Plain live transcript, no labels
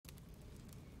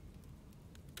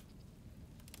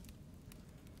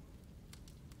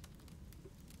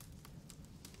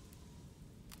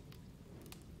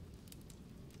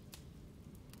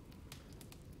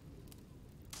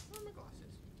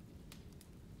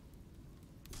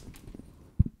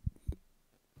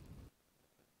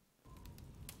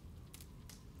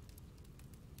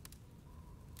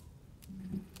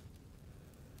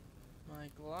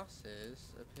glasses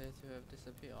appear to have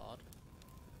disappeared.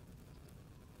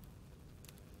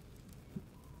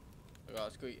 I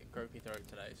got a croaky throat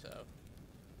today, so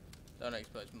don't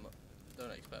expect much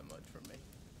from me.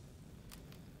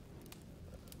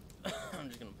 I'm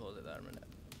just gonna pause it there a minute.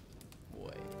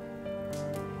 Wait.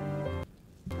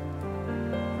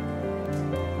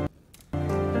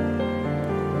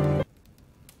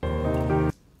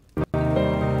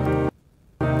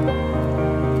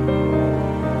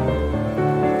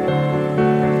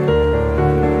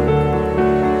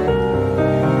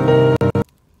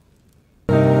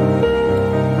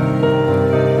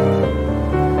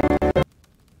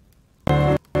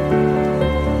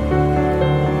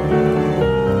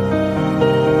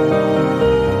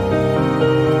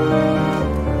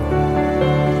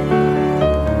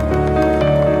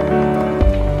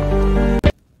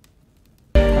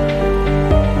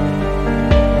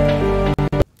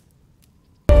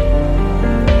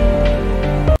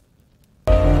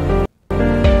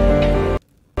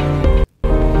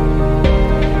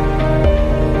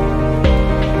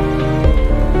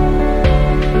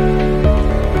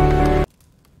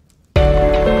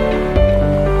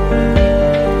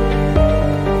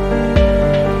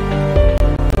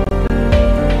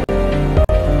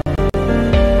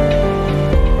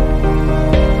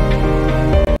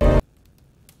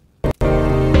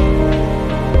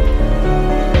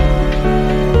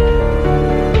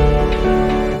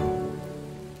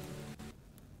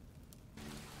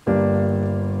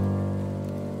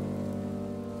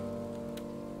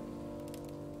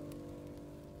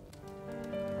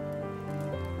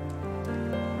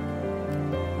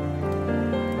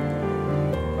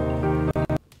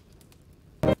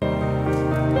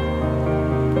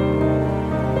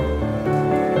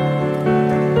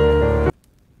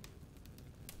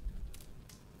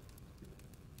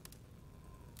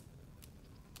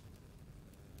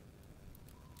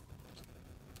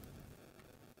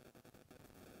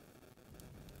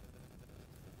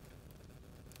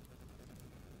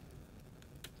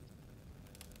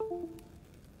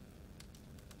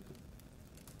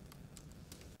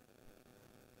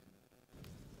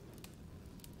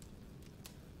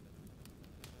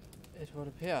 It would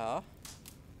appear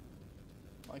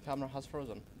my camera has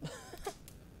frozen.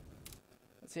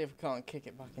 Let's see if we can't kick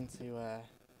it back into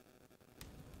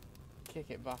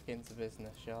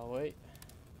business, shall we?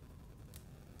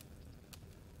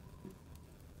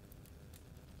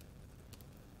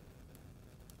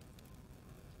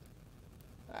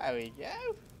 There we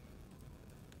go.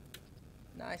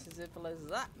 Nice and simple as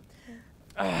that.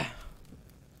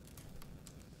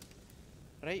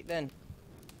 Right then.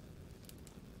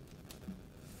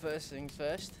 First things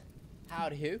first.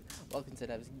 Howdy ho. Welcome to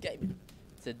NEVZGAMING.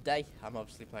 Today I'm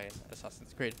obviously playing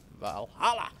Assassin's Creed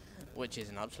Valhalla, which is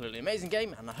an absolutely amazing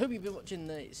game, and I hope you've been watching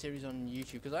the series on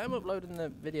YouTube, because I am uploading the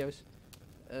videos,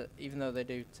 even though they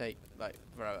do take like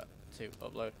forever to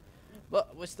upload.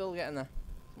 But we're still getting there.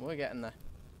 We're getting there.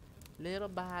 Little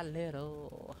by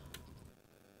little.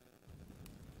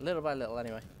 Little by little,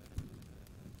 anyway.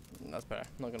 That's better.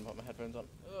 I'm not going to put my headphones on.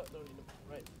 Don't need them.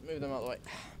 Right, move them out of the way.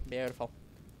 Beautiful.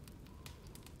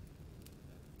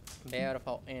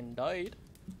 Beautiful indeed.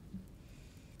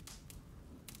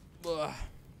 Ugh.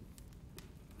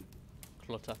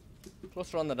 Clutter.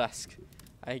 Clutter on the desk.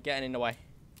 Are you getting in the way?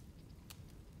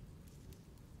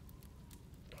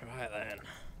 Right then.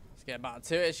 Let's get back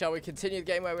to it. Shall we continue the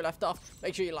game where we left off?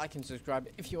 Make sure you like and subscribe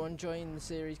if you're enjoying the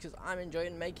series, because I'm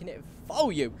enjoying making it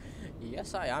for you.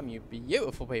 Yes, I am, you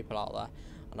beautiful people out there.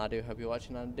 And I do hope you're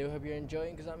watching, and I do hope you're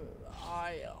enjoying, because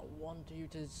I want you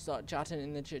to start chatting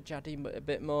in the chit-chatty a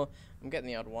bit more. I'm getting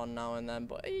the odd one now and then,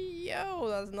 but yo,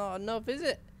 that's not enough, is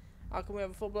it? How can we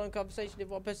have a full-blown conversation if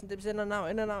one person dips in and out,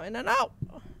 in and out, in and out?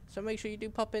 So make sure you do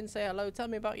pop in, say hello, tell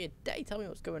me about your day, tell me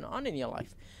what's going on in your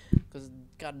life. Because,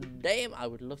 god damn, I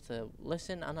would love to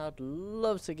listen, and I'd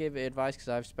love to give advice, because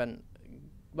I've spent,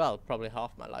 well, probably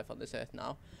half my life on this earth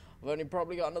now. I've only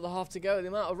probably got another half to go, the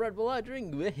amount of Red Bull I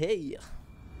drink. Hey,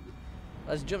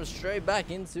 let's jump straight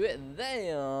back into it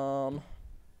then.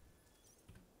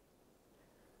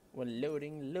 We're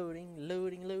loading, loading,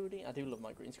 loading, loading. I do love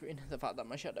my green screen. The fact that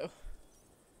my shadow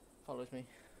follows me.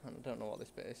 And I don't know what this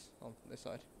bit is on this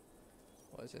side.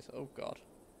 What is this? Oh god.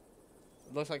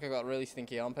 It looks like I got a really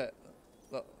stinky armpit.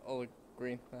 Look, all the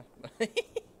green there.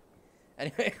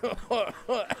 Anyway.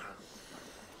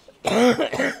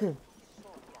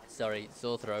 Sorry,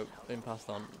 sore throat. Been passed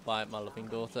on by my loving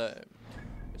daughter.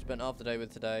 I spent half the day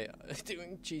with today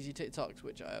doing cheesy TikToks,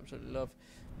 which I absolutely love.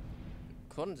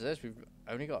 According to this, we've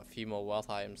only got a few more wealth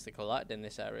items to collect in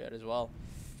this area as well.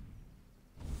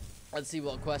 Let's see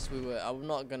what quest we were. I'm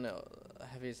not gonna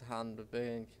have his hand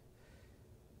being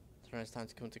It's time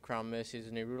to come to Crown Mercy as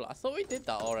a new ruler. I thought we did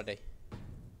that already.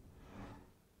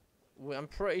 I'm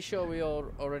pretty sure we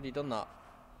already done that.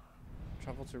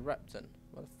 Travel to Repton.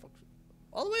 Where the fuck?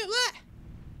 All the way up there!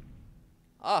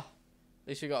 Ah, at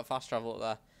least we got fast travel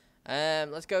up there.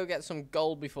 Let's go get some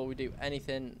gold before we do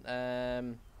anything.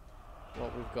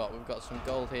 What we've got some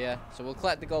gold here. So we'll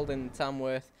collect the gold in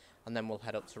Tamworth, and then we'll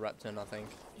head up to Repton, I think.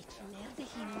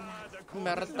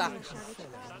 Merda.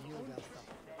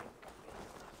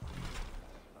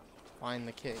 Find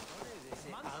the key.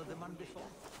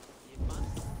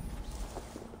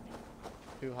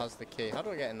 Who has the key? How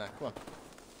do I get in there? Come on.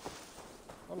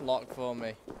 Unlock for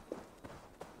me.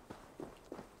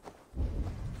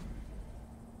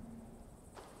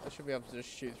 I should be able to just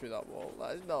shoot through that wall.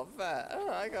 That is not fair. Oh,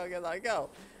 I can't get that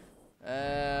gold.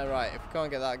 Right, if we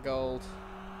can't get that gold,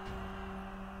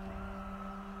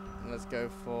 let's go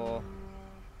for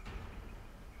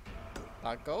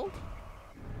that gold.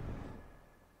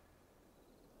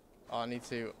 Oh, I need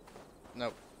to...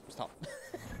 Nope, stop.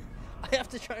 I have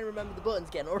to try and remember the buttons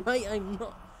again, alright? I'm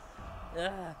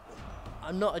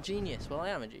not a genius. Well, I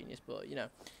am a genius, but, you know.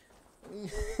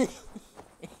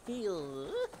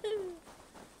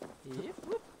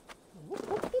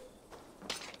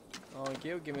 Thank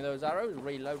you, give me those arrows.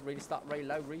 Reload, restart,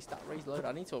 reload, restart, reload.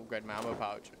 I need to upgrade my ammo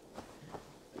pouch.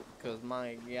 Because,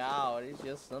 my God, it's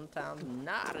just sometimes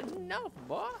not enough,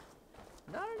 boy.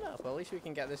 Not enough. Well, at least we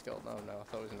can get this gold. No, I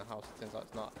thought it was in the house. It turns out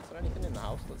it's not. Is there anything in the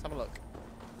house? Let's have a look.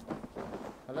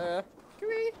 Hello?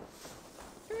 Gooey?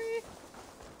 Gooey?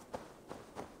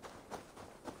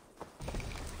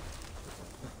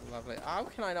 Lovely. How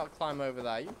can I not climb over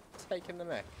there? You taking the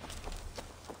mick?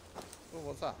 Oh,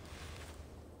 what's that?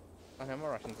 I know my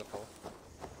rations are full.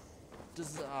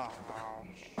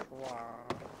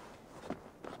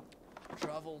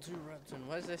 Travel to Repton.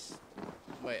 Where's this?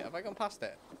 Wait, have I gone past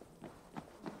it?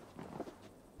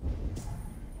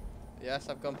 Yes,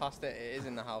 I've gone past it. It is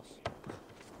in the house.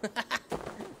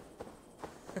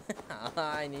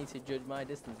 I need to judge my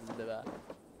distances a bit better.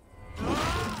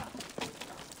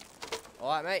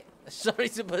 Alright, mate. Sorry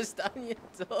to bust down your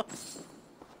door.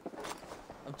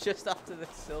 I'm just after the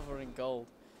silver and gold.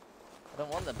 I don't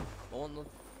want them. I want them.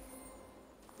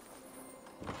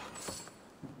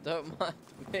 Don't mind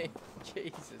me.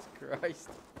 Jesus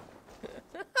Christ.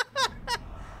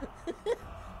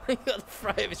 He got the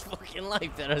fright of his fucking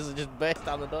life there as I just burst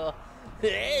down the door.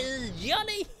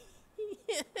 Johnny!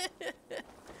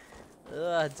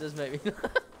 Oh, it does make me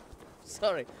laugh.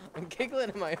 Sorry, I'm giggling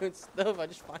at my own stuff. I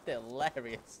just find it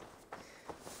hilarious.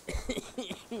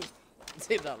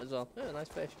 See that as well. Oh, nice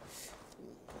fish.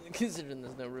 Considering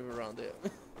there's no river around it.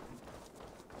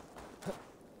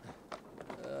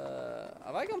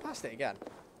 Have I gone past it again?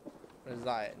 Or is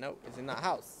that it? No, it's in that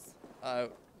house. Oh.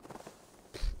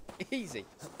 Easy.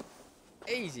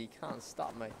 Easy, can't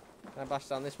stop me. Can I bash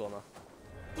down this wall now?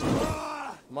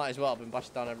 Might as well have been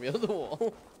bashed down every other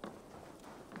wall.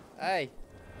 Hey.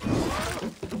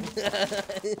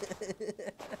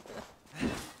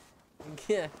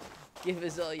 Yeah, give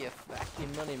us all your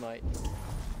fucking money, mate.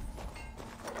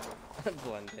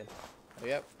 Blend in. There we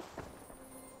go.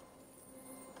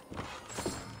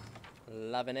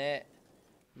 Loving it.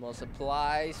 More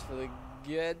supplies for the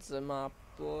goods and my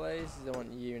places. I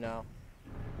want you now.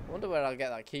 I wonder where I'll get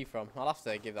that key from. I'll have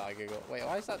to give that a Google. Wait,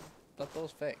 why is that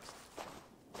door's fixed?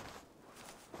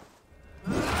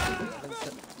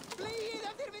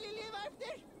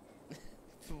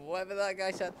 Whatever that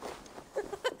guy said.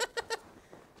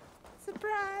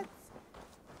 Surprise!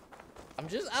 I'm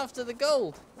just after the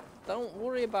gold. Don't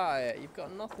worry about it. You've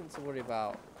got nothing to worry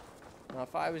about. Now,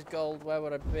 if I was gold, where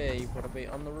would I be? Would I be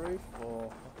on the roof?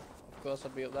 Or, of course,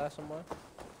 I'd be up there somewhere.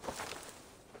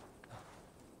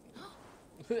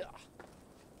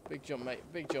 Big jump, mate.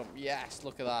 Big jump. Yes,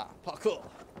 look at that. Parkour.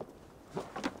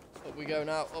 Up we go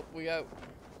now. Up we go.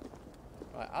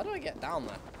 Right, how do I get down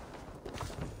there?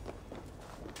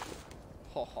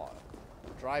 Ho ho.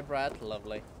 Dry bread.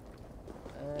 Lovely.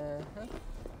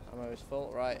 Ammo is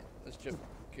full. Right, let's jump.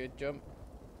 Good jump.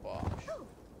 Wash.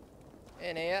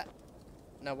 In here.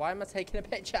 Now, why am I taking a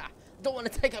picture? I don't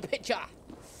want to take a picture.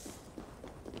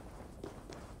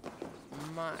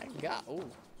 My God. Ooh.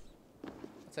 I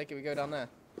take it we go down there.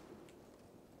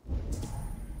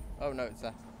 Oh, no, it's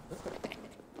there.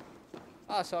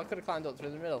 Oh, so I could have climbed up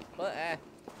through the middle. But,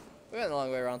 we went the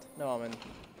long way around. No, I'm in.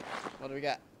 What do we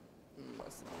get?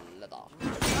 Leather.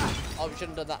 Oh, we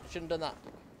shouldn't have done that. Shouldn't have done that.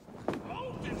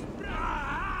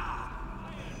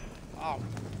 Oh.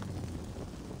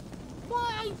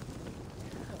 Why?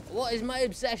 What is my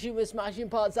obsession with smashing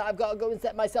pots? I've got to go and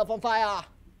set myself on fire.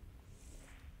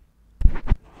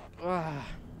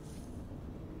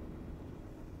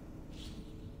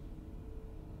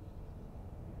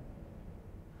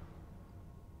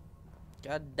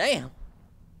 God damn.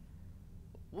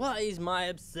 What is my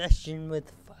obsession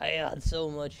with fire so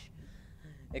much?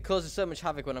 It causes so much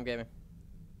havoc when I'm gaming.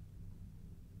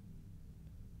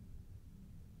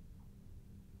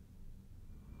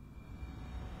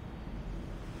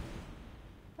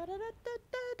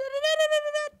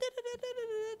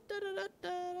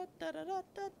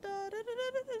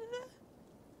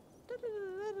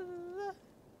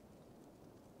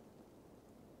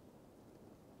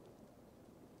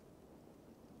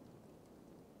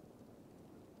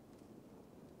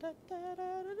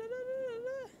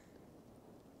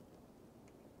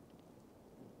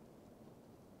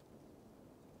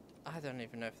 I don't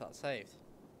even know if that's saved.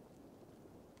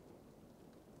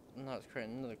 No, it's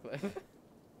creating another clip.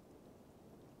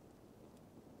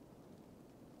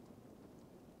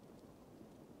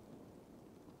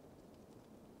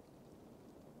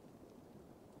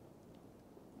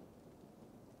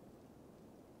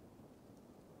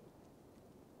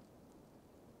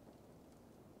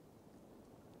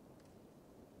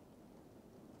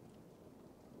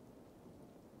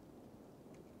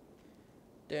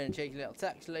 Doing a cheeky little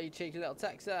text, cheeky little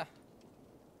text there.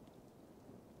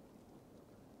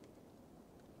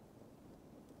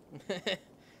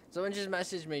 Someone just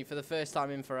messaged me for the first time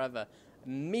in forever.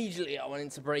 Immediately I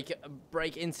wanted to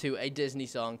break into a Disney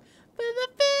song. For the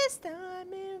first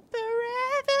time in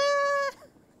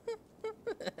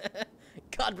forever.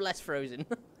 God bless Frozen.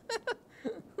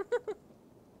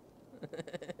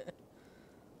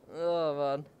 Oh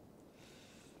man.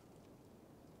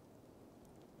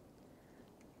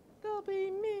 There'll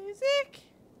be music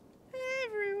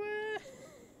everywhere.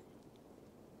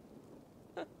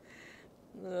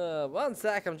 One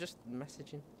sec, I'm just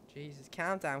messaging. Jesus,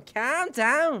 calm down, calm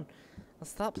down. I'll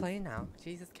stop playing now.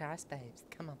 Jesus Christ, babes,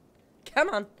 come on, come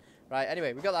on. Right,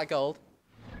 anyway, we got that gold.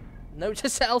 Note to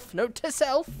self, note to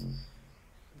self.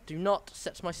 Do not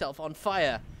set myself on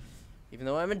fire, even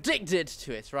though I'm addicted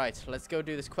to it. Right, let's go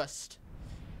do this quest.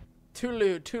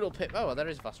 Toodle pip. Oh, well, there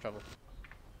is fast travel.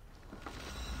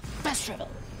 Fast travel.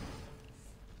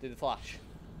 Do the flash.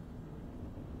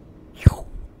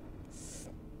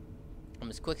 I'm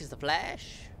as quick as the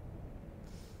flash.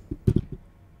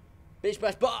 Bish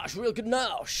bash bosh, real good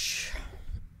nosh.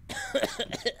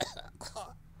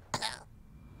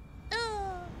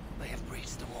 They have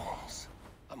breached the walls.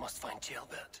 I must find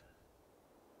Gilbert.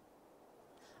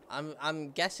 I'm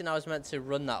guessing I was meant to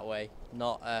run that way,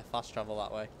 not fast travel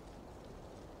that way.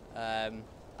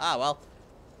 Well,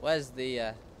 where's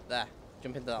the there?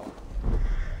 Jump into that one.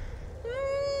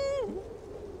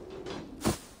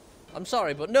 I'm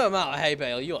sorry, but no amount of hay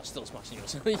bale, you are still smashing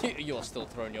yourself. You are still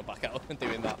throwing your back out and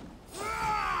doing that.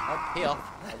 Oh, he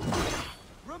off.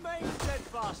 Remain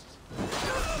steadfast.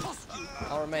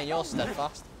 I'll remain your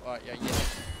steadfast. Alright, yeah.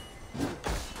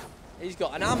 He's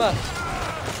got an hammer.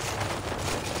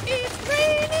 It's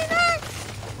raining out.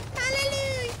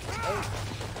 Hallelujah. Oh.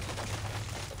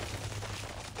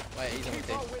 Wait, he's on the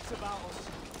team.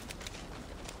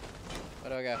 Where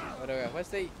do I go? Where do I go? Where's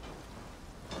the...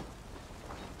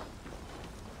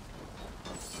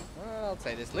 I'll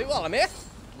take this loot while I'm here.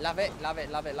 Love it, love it,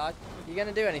 love it, love. You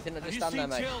gonna do anything or just stand there,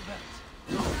 mate?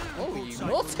 Oh, you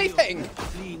naughty thing!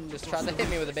 Just tried to hit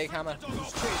me with a big hammer.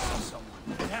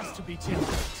 It has to be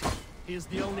Gilbert. He is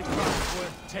the only prize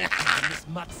worth taking in this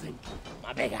mud sink.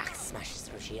 My big axe smashes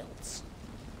through shields.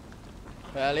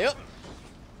 Early up.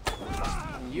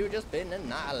 You just been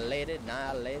annihilated.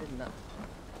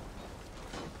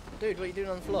 Dude, what are you doing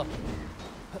on the floor?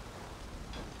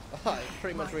 Oh, it's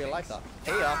pretty much real life that.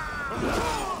 Here.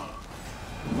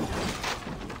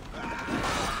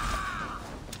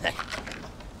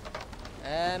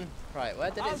 Right,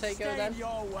 where did it say go then? You're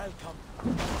welcome.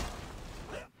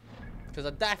 Because I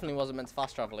definitely wasn't meant to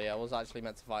fast travel here. I was actually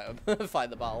meant to fight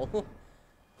the battle.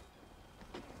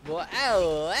 But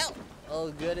well, all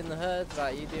good in the hood.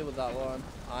 Right, you deal with that one.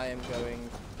 I am going.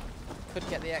 Could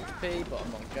get the XP, but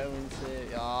I'm not going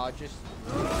to. Ah, just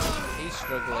he's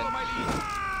struggling.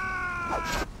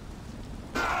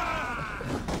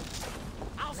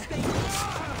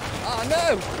 Oh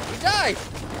no! He died!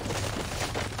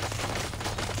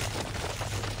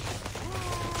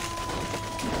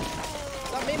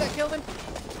 Is that me that killed him?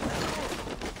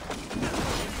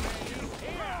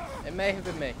 It may have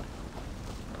been me.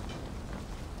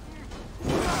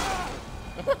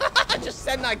 Just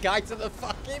send that guy to the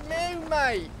fucking moon,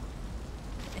 mate!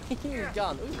 He's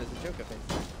gone. Ooh, there's a joker thing.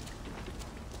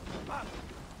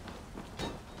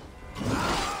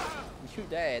 You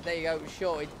dead. There you go,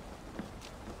 shorted.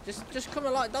 Just come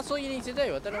along. That's all you need to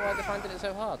do. I don't know why they're finding it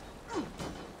so hard.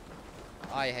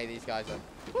 I hate these guys though.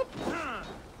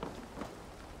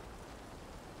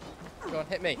 Go on,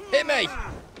 hit me. Hit me!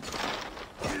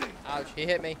 Ouch, he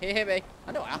hit me. He hit me.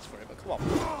 I know I asked for it, but come on.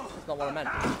 That's not what I meant.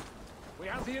 We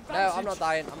have the No, advantage. I'm not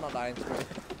dying. I'm not dying.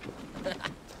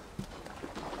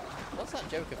 What's that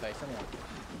Joker face anyway?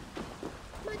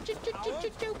 My Joker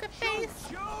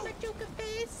face! My Joker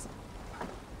face!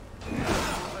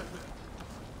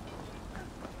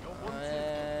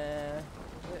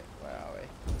 Where are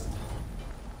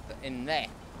we? In there.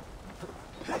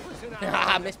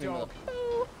 I missed me, mother.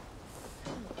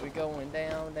 We're going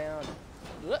down, down.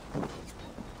 Look.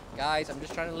 Guys, I'm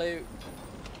just trying to loot.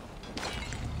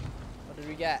 What did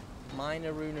we get?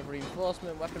 Minor rune of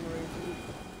reinforcement, weapon rune.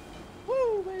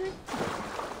 Woo, baby.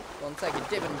 Go on, take a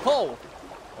dip and pull.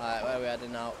 Right, where are we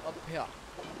heading now? Up here.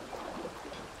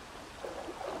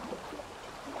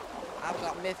 I've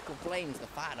got mythical flames, the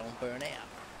fire don't burn out.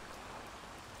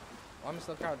 Why am I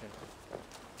still crouching?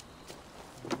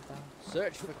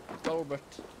 Search for Gilbert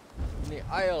in the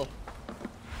Isle.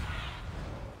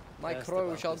 My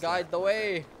crow shall guide the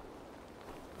way.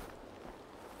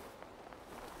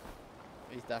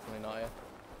 He's definitely not here.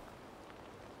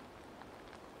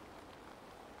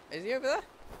 Is he over there?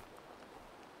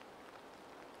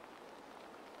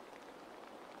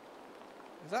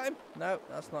 Is that him? No,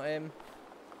 that's not him.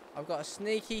 I've got a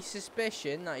sneaky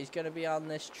suspicion that he's going to be on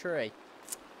this tree.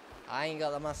 I ain't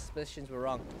got that. My suspicions were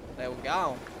wrong. They were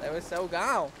gone. They were so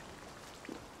gone.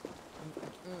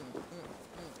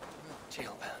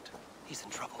 Jailbird, he's in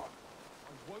trouble.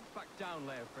 I won't back down,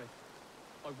 Leofrith.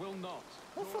 I will not.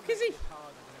 What the fuck is he?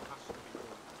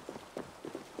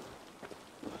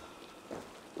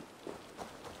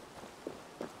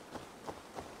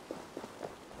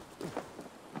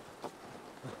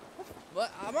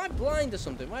 What? Am I blind or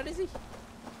something? Where is he?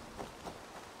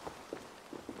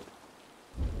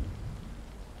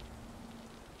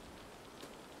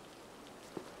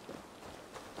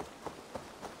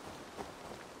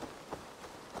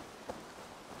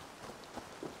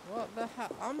 What the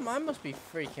hell? I must be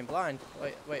freaking blind.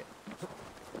 Wait, wait.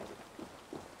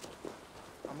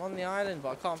 I'm on the island, but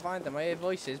I can't find them. I hear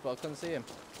voices, but I couldn't see them.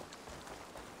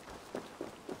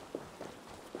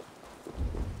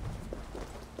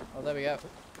 Oh, there we go.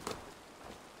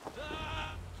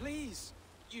 Please,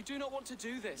 you do not want to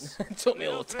do this. It took me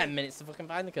all 10 minutes to fucking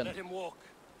find the gun. Let him walk.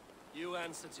 You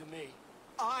answer to me.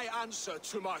 I answer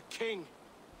to my king.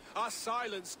 Our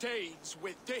silence stays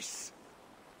with this.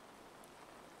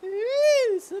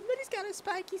 Ooh, somebody's got a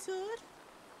spiky sword.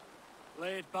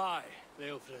 Lay it by,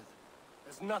 Leofrith.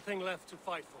 There's nothing left to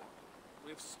fight for.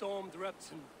 We've stormed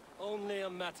Repton. Only a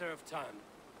matter of time.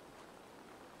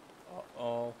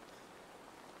 Uh-oh.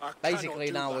 I Basically, cannot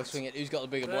do now we're that. swinging. Who's got the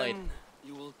bigger blade? Then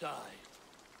you will die.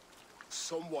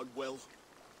 Someone will.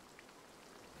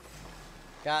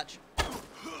 Catch.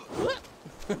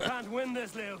 You can't win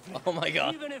this, Leofrith. Oh my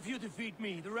god. Even if you defeat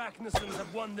me, the Ragnarsons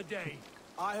have won the day.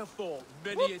 I have fought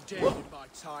many a day in my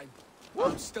time.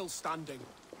 I'm still standing.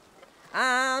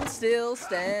 I'm still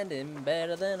standing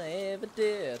better than I ever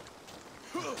did.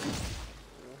 Oh,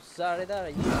 sorry that I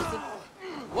used to.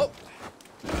 Whoa.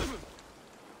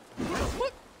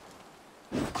 Whoop.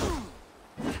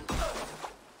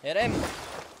 Hit him.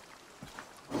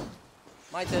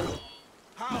 My turn.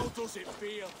 How does it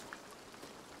feel?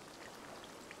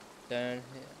 Down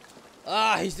here.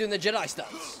 Ah, he's doing the Jedi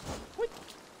stance. Wait.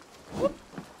 Whoop.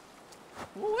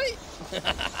 Wait.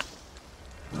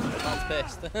 Man's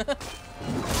pissed.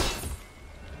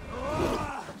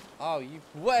 Oh, you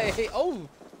wait. Oh,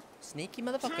 sneaky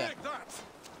motherfucker. Take that!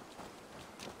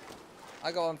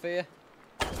 I got one for you.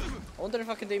 I wonder if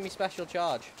I can do me special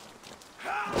charge.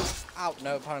 Ow,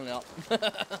 no, apparently not.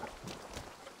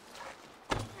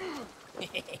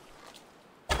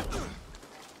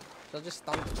 So I'll just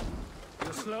stand.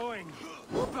 You're slowing.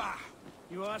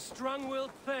 You are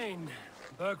strong-willed Thane.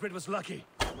 Bergrid was lucky.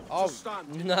 Oh, To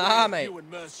stand in the way nah, of mate. you and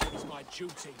mercy is my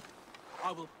duty.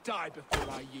 I will die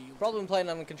before I yield. Problem playing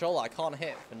on the controller, I can't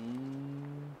hit.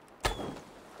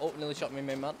 Oh, nearly shot me,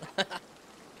 man.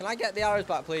 Can I get the arrows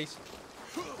back, please?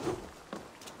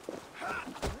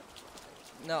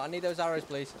 No, I need those arrows,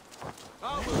 please.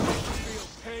 I will make you feel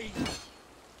pain.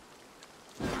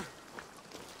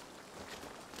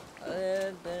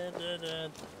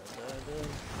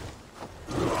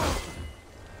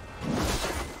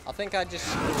 I think I just...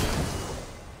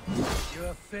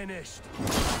 You're finished.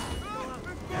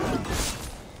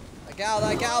 Get out of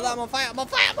there, get out of there, I'm on fire, I'm on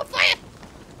fire, I'm on fire!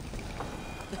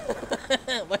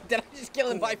 Wait, did I just kill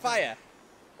him by fire?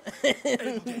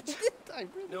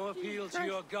 No appeal to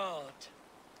your god.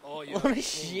 Or your What a king.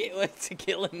 shit way to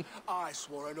kill him. I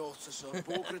swore an oath to serve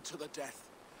Borgred to the death.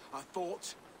 I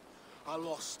fought. I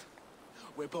lost.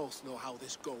 We both know how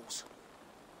this goes.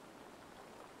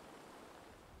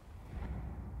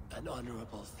 An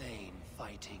honorable Thane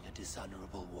fighting a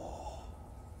dishonorable war.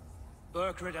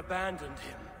 Burgred abandoned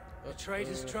him, betrayed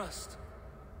his trust.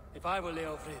 If I were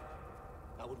Leofrid,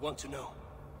 I would want to know.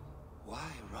 Why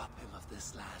rob him of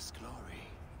this last glory?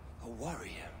 A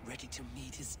warrior ready to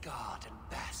meet his god and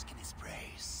bask in his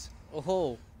praise.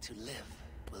 Oh. To live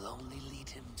will only lead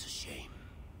him to shame.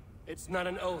 It's not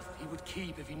an oath he would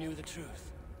keep if he knew the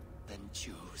truth. Then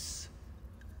choose.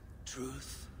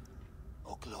 Truth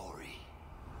or glory.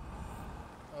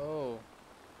 Oh.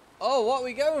 Oh, what are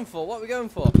we going for? What are we going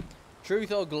for?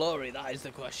 Truth or glory? That is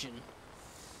the question.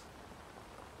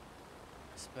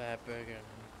 Spare Burger and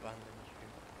abandon you.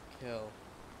 Kill.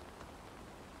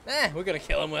 We're gonna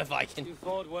kill him with Viking. You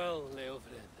fought well,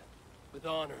 Leofrid. With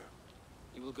honor.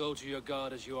 You will go to your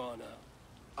god as you are now.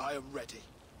 I am ready.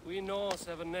 We Norse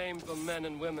have a name for men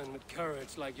and women with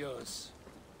courage like yours.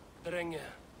 Drenge.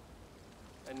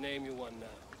 I name you one now.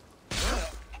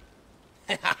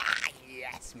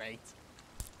 Yes, mate.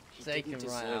 He Take didn't him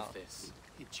right deserve out. this.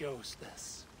 He chose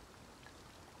this.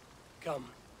 Come.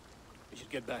 We should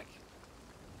get back.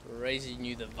 Raising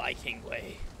you the Viking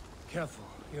way. Careful.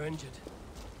 You're injured.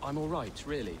 I'm all right,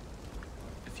 really.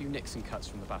 A few nicks and cuts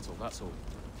from the battle, that's all.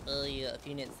 Oh, you got a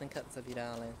few nits and cuts of you,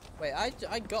 darling. Wait, I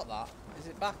got that. Is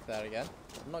it back there again?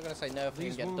 I'm not going to say no if we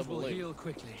These can get wounds double will loot. heal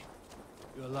quickly.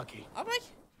 You're lucky. Am I?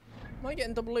 Am I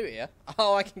getting double loot here?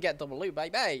 Oh, I can get double loot, baby.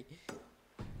 That's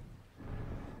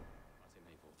it,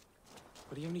 Mabel.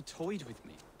 But he only toyed with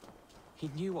me. He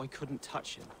knew I couldn't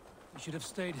touch him. You should have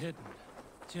stayed hidden.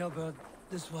 Jailbird,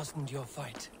 this wasn't your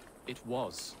fight. It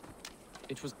was.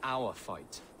 It was our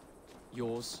fight.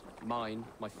 Yours, mine,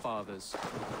 my father's. I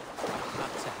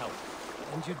had to help.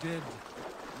 And you did.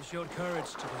 You showed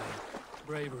courage today.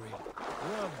 Bravery.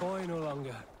 You're a boy no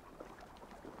longer.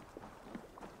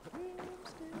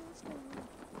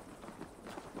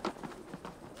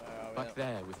 Back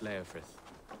there with Leofrith.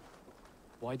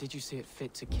 Why did you see it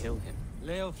fit to kill him?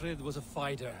 Leofrid was a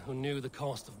fighter who knew the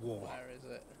cost of war. Where is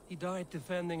it? He died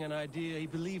defending an idea he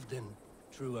believed in,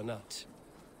 true or not.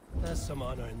 There's some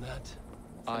honor in that.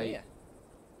 Here.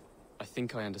 I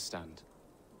think I understand.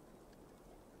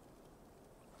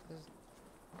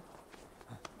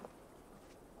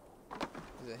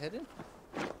 Is it hidden?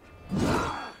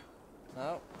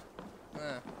 No.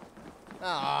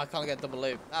 I can't get double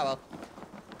loot. Oh well.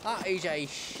 That is a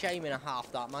shame and a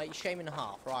half, that mate. Shame and a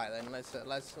half. Right then, let's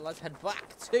head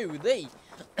back to the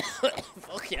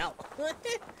fucking hell.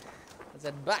 Let's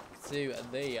head back to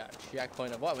the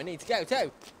checkpoint of what we need to go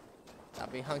to.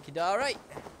 That'd be hunky dory,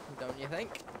 don't you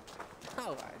think?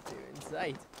 Oh, I do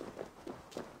indeed.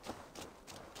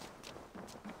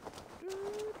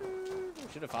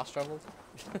 Should have fast travelled.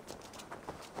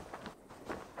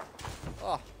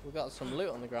 Oh, we got some loot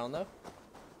on the ground though.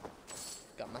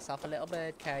 Got myself a little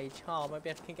bird cage. Oh,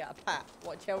 maybe I can get a pet.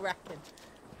 What you reckon?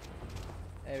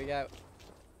 There we go.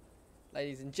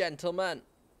 Ladies and gentlemen.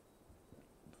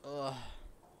 Ugh.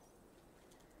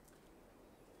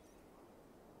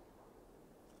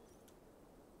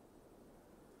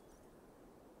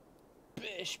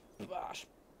 Bish, bash,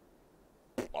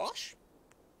 bosh.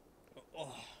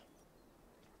 Oh.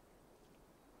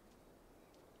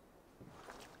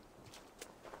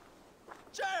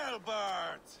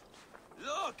 Jailbird!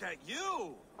 Look at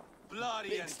you! Bloody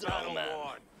Big and strong man.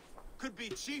 battle-worn. Could be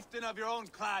chieftain of your own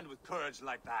clan with courage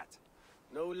like that.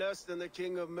 No less than the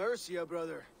King of Mercia,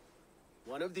 brother.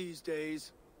 One of these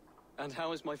days. And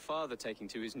how is my father taking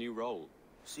to his new role?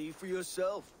 See for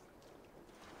yourself.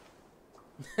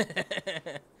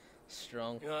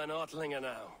 Strong. You're an Ortlinger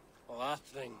now. Or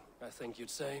Athling, I think you'd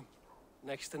say.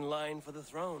 Next in line for the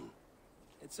throne.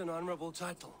 It's an honorable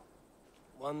title.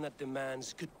 One that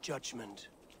demands good judgment.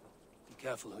 Be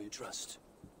careful who you trust.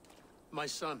 My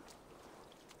son.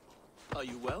 Are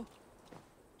you well?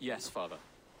 Yes, father.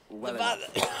 Well The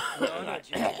enough. We honored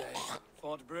you today.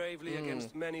 Fought bravely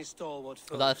against many stalwart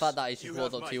foes. The fact that he's You just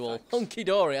walked have up my to you all thanks. hunky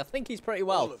dory. I think he's pretty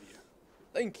well. All of you.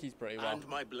 I think he's pretty well. And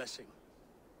my blessing.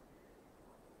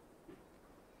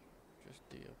 Just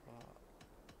do your part.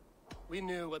 We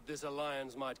knew what this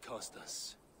alliance might cost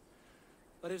us.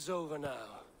 But it's over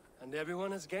now, and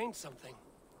everyone has gained something.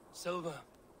 Silver,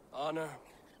 honor,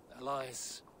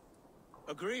 allies.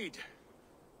 Agreed.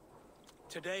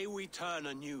 Today we turn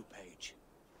a new page.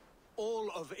 All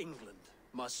of England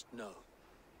must know.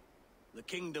 The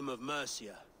Kingdom of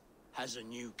Mercia has a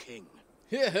new king.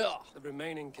 Yeah. The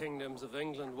remaining kingdoms of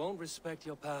England won't respect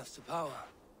your path to power.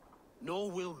 Nor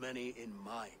will many in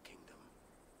my kingdom.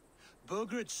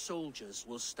 Burgred's soldiers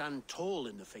will stand tall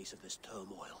in the face of this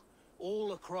turmoil,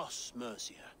 all across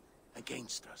Mercia,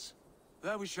 against us.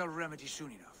 That we shall remedy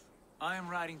soon enough. I am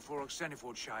riding for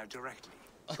Oxenifordshire directly.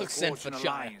 I'll send forge for an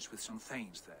China. alliance with some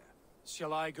thanes there.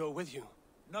 Shall I go with you?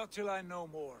 Not till I know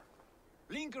more.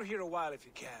 Linger here a while if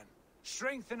you can.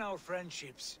 Strengthen our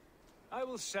friendships. I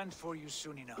will send for you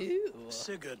soon enough. Ew.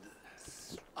 Sigurd,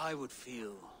 I would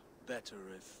feel better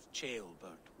if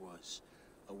Ceolbert was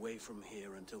away from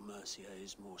here until Mercia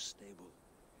is more stable.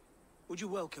 Would you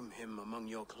welcome him among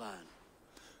your clan?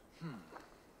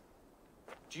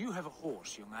 Do you have a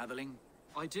horse, young atheling?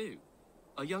 I do.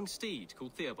 A young steed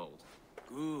called Theobald.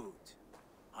 Good.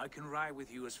 I can ride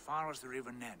with you as far as the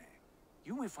River Nene.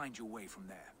 You may find your way from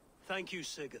there. Thank you,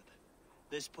 Sigurd.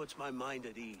 This puts my mind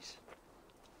at ease.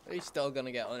 He's still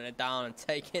gonna get on it down and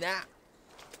take it out.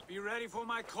 Be ready for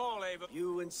my call, Ava.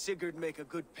 You and Sigurd make a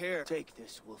good pair. Take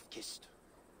this, Wolf-Kissed,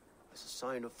 as a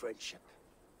sign of friendship.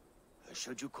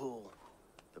 Should you call,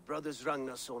 the brothers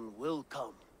Ragnarsson will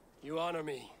come. You honor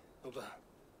me, Uba.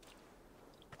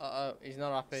 Uh-oh, he's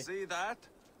not happy. See that?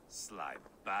 Sly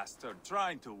bastard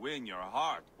trying to win your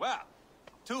heart. Well,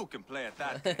 two can play at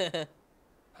that game.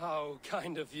 How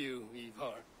kind of you,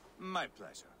 Ivar. My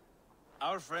pleasure.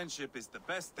 Our friendship is the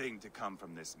best thing to come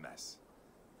from this mess.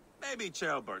 Maybe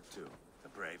Ceolbert too, the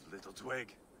brave little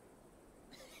twig.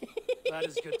 That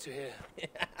is good to hear.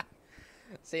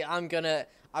 See,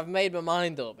 I've made my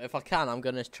mind up. If I can, I'm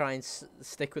gonna try and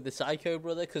stick with the Psycho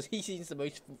brother, because he seems the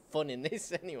most fun in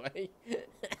this anyway.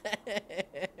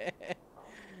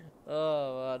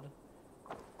 Oh,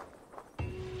 man.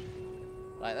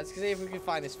 Right, let's see if we can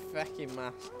find this fucking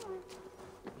mask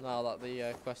now that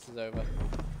the quest is over.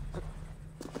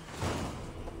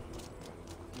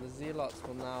 The Zealots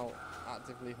will now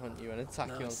actively hunt you and attack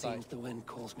Now you on it sight. seems the wind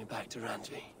calls me back to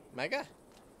Randvi. Mega?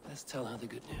 Let's tell her the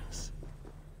good news.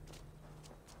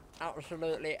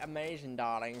 Absolutely amazing,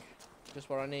 darling. Just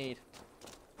what I need.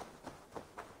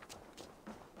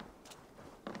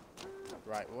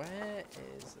 Right, where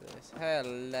is this?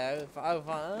 Hello.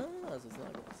 Oh, this is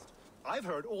not lost. I've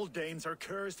heard all Danes are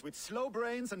cursed with slow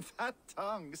brains and fat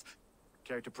tongues.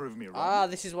 Care to prove me wrong? Ah,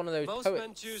 this is one of those Most poets.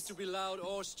 men choose to be loud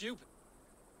or stupid.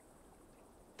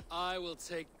 I will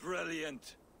take...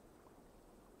 Brilliant.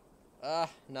 No,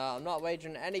 I'm not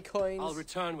wagering any coins. I'll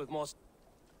return with more...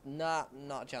 Nah,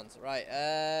 not a chance. Right,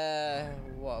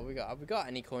 what have we got? Have we got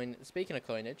any coin? Speaking of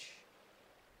coinage,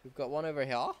 we've got one over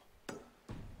here,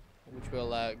 which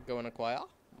we'll go and acquire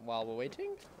while we're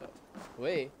waiting.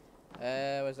 Wait,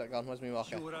 where's that gone? Where's my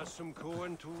walker?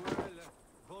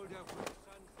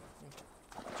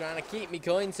 Trying to keep me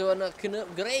coins so I can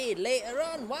upgrade later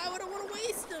on. Why would I want to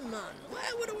waste them, man?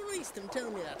 Why would I want to waste them? Tell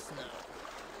me that now.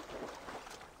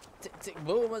 Tick, tick,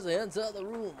 boom as I enter the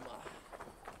room.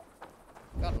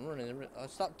 God, I'm running.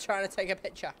 Stop trying to take a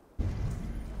picture.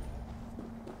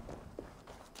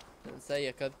 Didn't say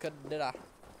you couldn't, did I?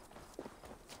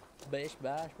 Bish,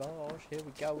 bash, bosh. Here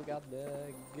we go. We got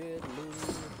the good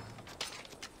loot.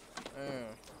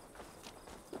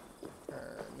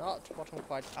 Not what I'm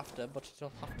quite after, but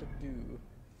it'll have to do.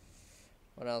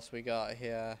 What else we got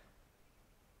here?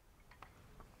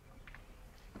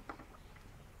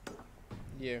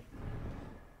 You.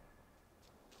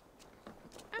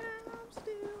 I'm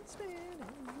still standing.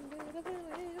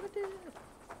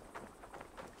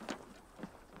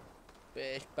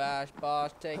 Bish, bash,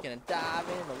 bosh, taking a dive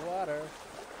in the water.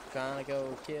 Trying to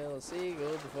go kill a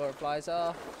seagull before it flies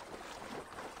off.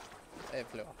 It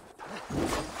flew off.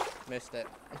 Missed it.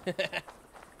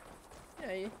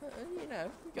 Yeah, you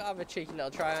know, you gotta have a cheeky little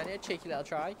try on you. Cheeky little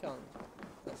try. You can't.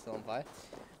 That's still on fire.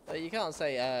 But you can't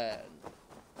say,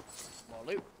 more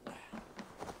loot.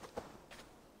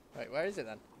 Right, where is it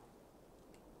then?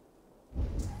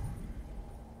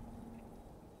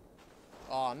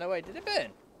 Oh, no way, did it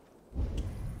burn?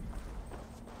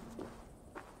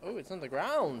 Oh, it's on the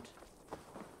ground.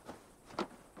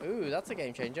 Ooh, that's a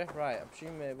game changer. Right, I'm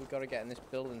assuming we've got to get in this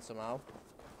building somehow.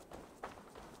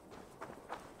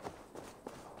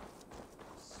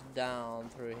 It's down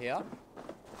through here.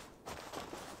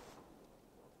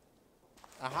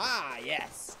 Aha,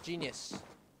 yes, genius.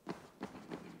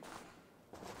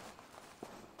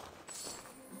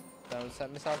 Don't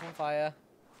set myself on fire.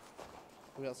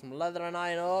 We got some leather and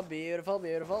iron ore. Beautiful,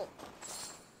 beautiful.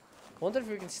 Wonder if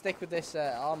we can stick with this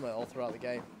armor all throughout the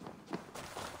game.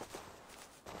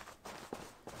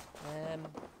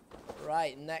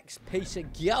 Right, next piece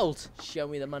of gold. Show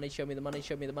me the money, show me the money,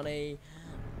 show me the money.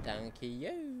 Thank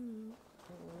you.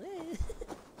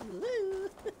 Hello.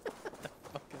 What the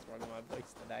fuck is wrong with my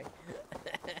voice today?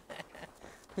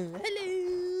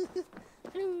 Hello.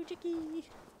 Hello, Chicky.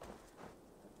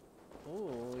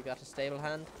 Oh, we got a stable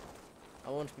hand. I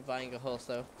won't be buying a horse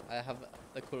though. I have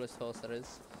the coolest horse there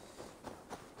is.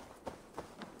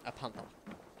 A panther.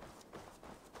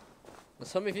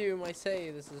 Some of you might say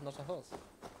this is not a horse.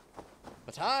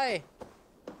 But I...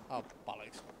 Oh,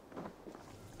 bollocks.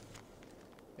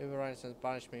 Overriders has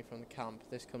banished me from the camp.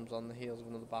 This comes on the heels of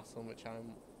another battle in which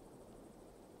I'm...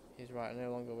 He's right, I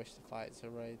no longer wish to fight, so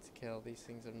ready to kill. These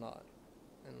things are not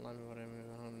in line with what I'm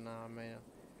moving on now. I may not.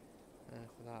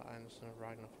 For that, I am the son of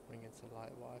Ragnar, to bring into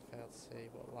light what I failed to see.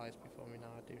 What lies before me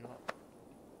now, I do not.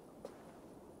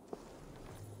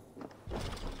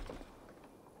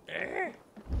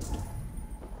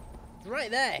 It's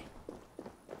right there.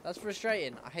 That's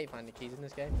frustrating. I hate finding keys in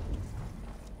this game.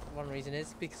 One reason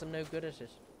is because I'm no good at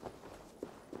it.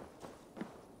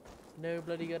 No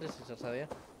bloody good at it, I'll tell you.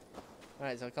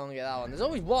 Alright, so I can't get that one. There's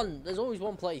always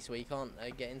one place where you can't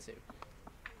get into.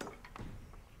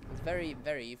 It's very,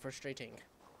 very frustrating.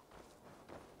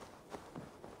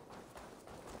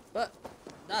 But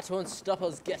that won't stop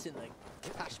us getting the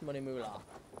cash money moolah.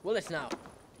 Will it now?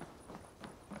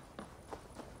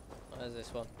 Where's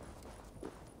this one?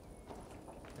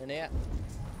 In here.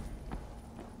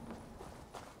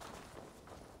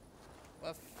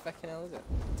 What the fucking hell is it?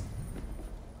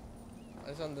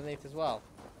 It's underneath as well.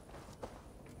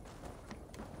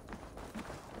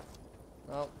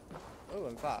 Oh. Oh,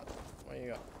 in fact. What you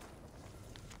got?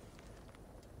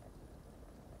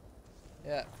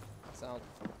 Yeah. Sound.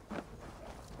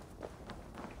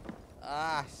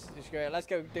 Ah, it's great. Let's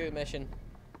go do the mission.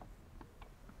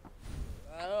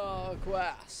 Oh,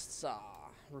 quests.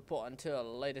 Reporting to a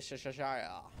latest Shire.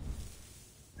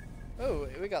 Oh,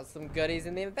 we got some goodies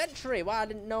in the inventory. Why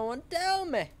didn't no one tell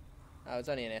me? Oh, it's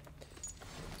only in here.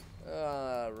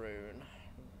 Rune.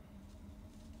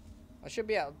 I should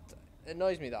be able to, it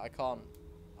annoys me that I can't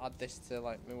add this to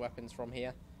like my weapons from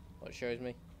here. What it shows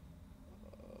me.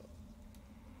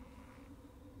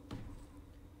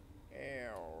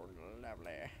 Oh,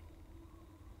 lovely.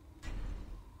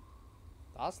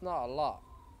 That's not a lot.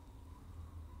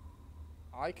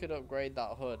 I could upgrade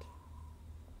that hood.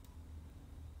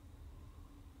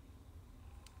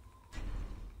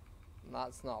 And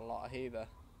that's not a lot either.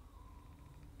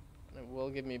 And it will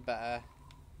give me better.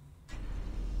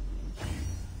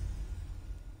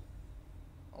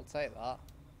 I'll take that.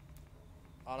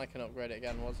 And I can upgrade it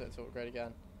again. Was it to upgrade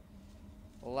again?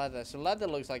 Leather. So leather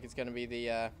looks like it's going to be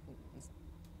the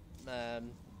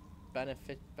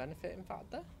benefiting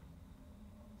factor.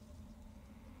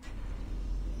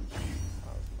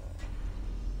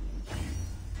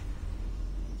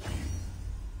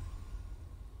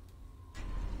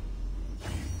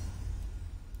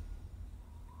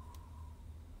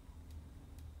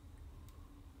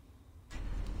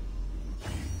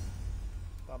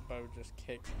 That bow just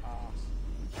kicks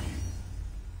ass.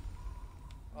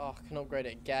 Oh, I can upgrade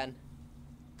it again.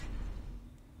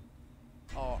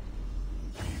 Oh.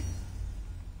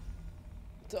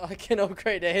 I can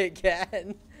upgrade it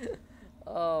again.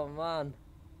 Oh, man.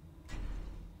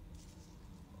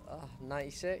 Oh,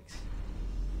 96.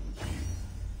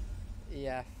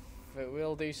 Yeah, it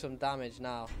will do some damage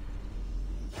now.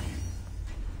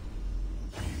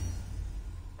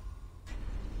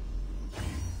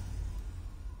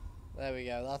 There we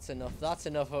go. That's enough. That's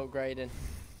enough upgrading.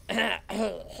 I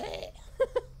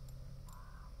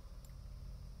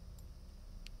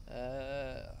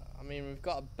mean, we've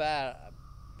got a bear.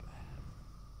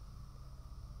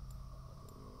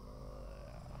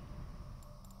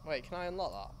 Wait, can I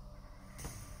unlock that?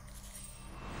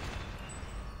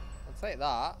 I'll take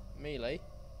that. Melee.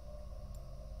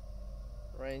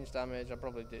 Range damage, I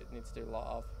probably need to do a lot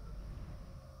of.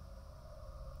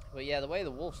 But yeah, the way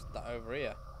the wolf's that over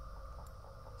here.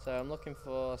 So I'm looking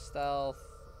for stealth,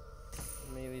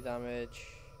 melee damage.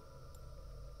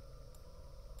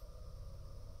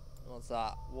 What's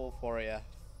that? Wolf warrior.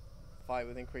 Fight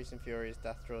with increasing fury as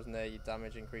death draws near you.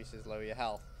 Damage increases, lower your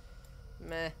health.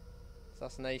 Meh.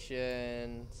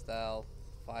 Assassination, stealth,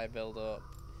 fire build up.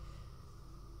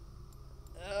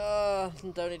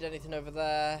 Don't need anything over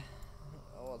there.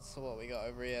 What we got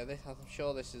over here? I'm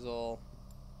sure this is all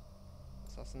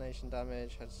assassination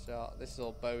damage, headshot. This is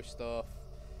all bow stuff.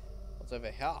 What's over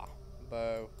here?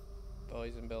 Bow,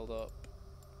 poison build up,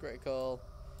 critical,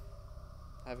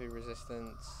 heavy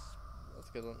resistance. That's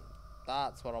a good one.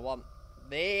 That's what I want.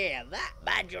 There, that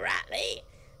badger right there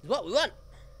is what we want.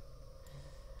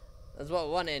 That's what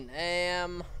we're wanting.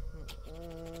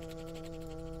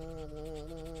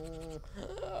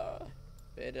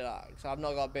 Bearded axe. I've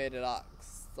not got bearded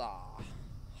axe.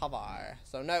 Have I?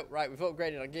 So no, right, we've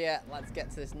upgraded our gear. Let's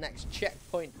get to this next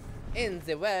checkpoint in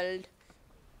the world.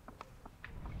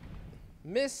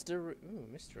 Mystery. Ooh,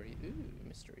 mystery. Ooh,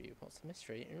 mystery. What's the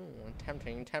mystery? Ooh,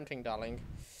 tempting, darling.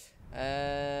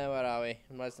 Where are we?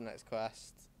 Where's the next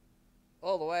quest?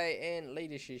 all the way in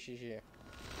leadership.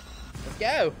 Let's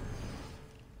go.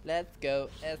 Let's go,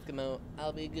 Eskimo.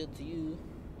 I'll be good to you.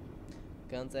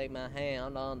 Come take my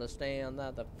hand, understand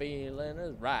that the feeling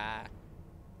is right.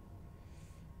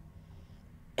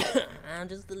 I'm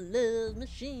just a love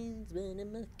machine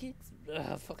spinning my kicks.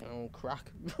 Fucking on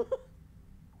crack.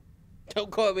 Don't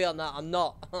quote me on that. I'm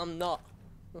not. I'm not.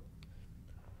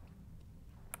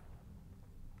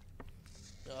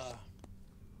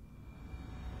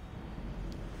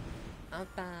 I'm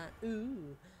fine.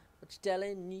 Ooh, what you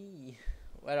telling me?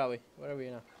 Where are we? Where are we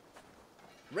now?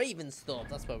 Ravensthorpe.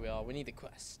 That's where we are. We need a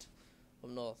quest up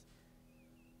north.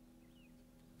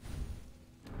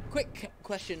 Quick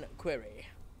question query.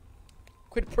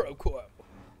 Quid pro quo.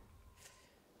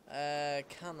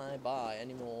 Can I buy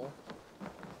any more?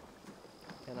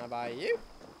 Can I buy you?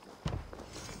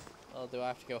 Or do I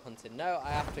have to go hunting? No,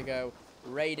 I have to go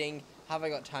raiding. Have I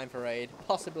got time for raid?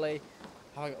 Possibly.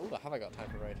 Have I got time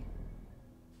for raid?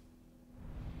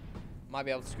 Might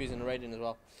be able to squeeze in a raid in as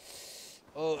well.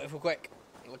 Oh, if we're quick.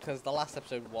 Because the last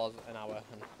episode was an hour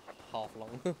and a half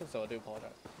long. So I do apologise.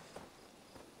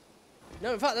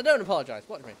 No, in fact, I don't apologise.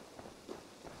 Watch me.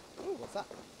 Ooh, what's that?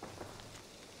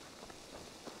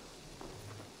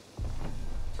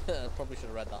 Probably should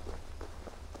have read that.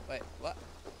 Wait, what?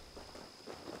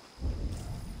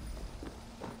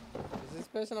 Is this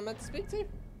person I'm meant to speak to?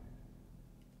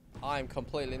 I'm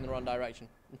completely in the wrong direction.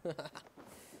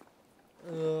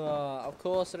 Of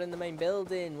course, they're in the main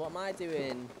building. What am I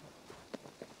doing?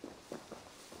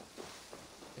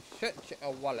 Such a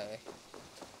wally.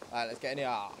 Alright, let's get in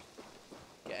here.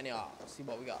 Get in here. See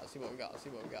what we got. See what we got.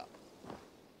 See what we got.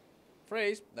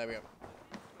 Freeze. There we go.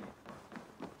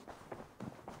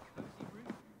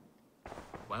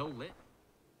 Well lit.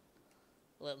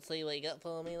 Let's see what you got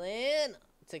for me, then.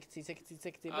 Tickety, tickety,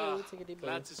 tickety, boo, tickety, boo.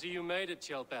 Glad to see you made it,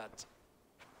 Chelbat.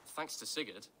 Thanks to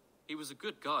Sigurd. He was a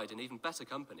good guide and even better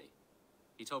company.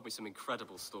 He told me some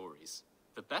incredible stories.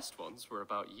 The best ones were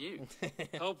about you.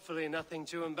 Hopefully nothing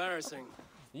too embarrassing.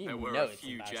 There were a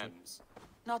few gems.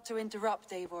 Not to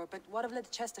interrupt, Eivor, but what of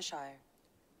Leicestershire?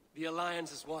 The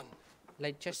alliance is one.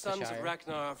 The sons of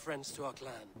Ragnar are friends to our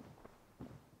clan.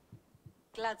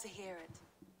 Glad to hear it.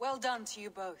 Well done to you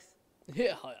both.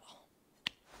 Yeah.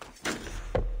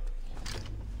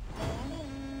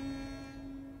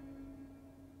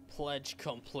 Pledge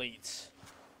complete.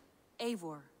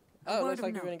 Eivor. Oh, looks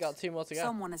like we've only got 2 more to go.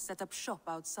 Someone has set up shop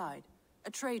outside.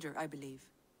 A trader, I believe.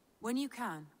 When you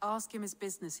can, ask him his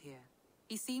business here.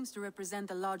 He seems to represent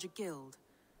a larger guild.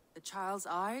 The Child's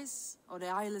Eyes, or the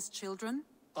Eyeless Children?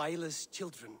 Eyeless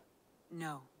children?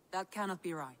 No, that cannot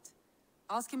be right.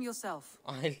 Ask him yourself.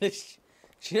 Eyeless...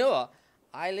 Do you know what?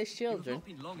 Eyeless children?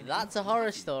 That's a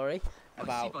horror story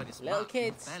about little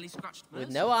kids with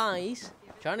no eyes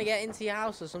trying to get into your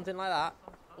house or something like that.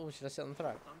 Oh, should I sit on the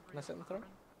throne? Can I sit on the throne?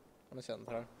 I'm gonna sit on the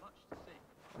throne.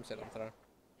 I'm sitting on the throne.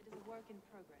 It is a work in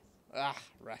progress. Ah,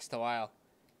 rest a while.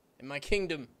 In my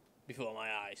kingdom, before my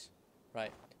eyes.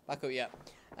 Right, back up, yeah.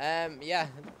 Yeah,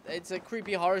 it's a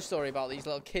creepy horror story about these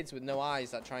little kids with no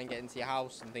eyes that try and get into your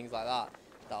house and things like that.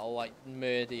 That'll, like,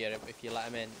 murder you if you let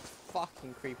them in. It's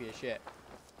fucking creepy as shit.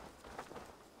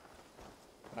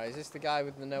 Right, is this the guy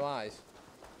with the no eyes?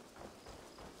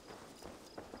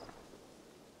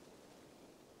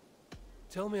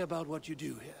 Tell me about what you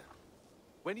do here.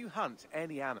 When you hunt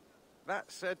any animal.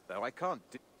 That said, though, I can't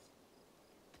do...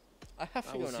 I have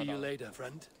to I go will now. see you later,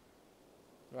 friend.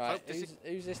 Right,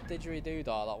 who's this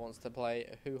didgeridoo-dah that wants to play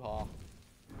a hoo-ha?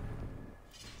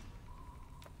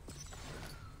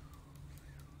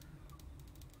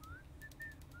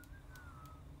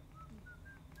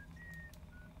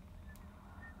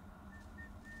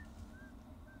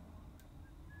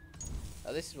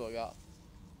 Oh, this is what we got.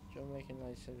 Joe making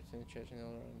nice service in the church and the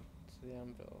other end to the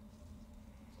anvil.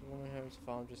 So the woman who owns the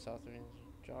farm just south of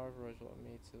the jar of rose water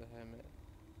mead to the hermit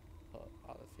hut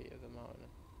at the feet of the mountain.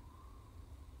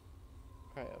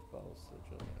 Crate of bowls to the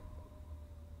drill.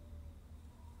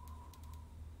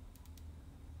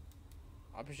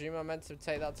 I presume I'm meant to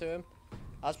take that to him.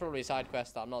 That's probably a side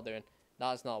quest that I'm not doing.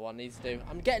 That's not what I need to do.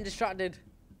 I'm getting distracted.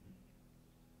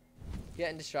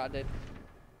 Getting distracted.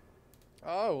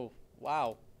 Oh,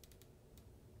 wow.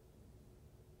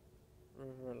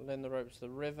 Lend the ropes to the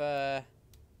river.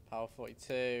 Power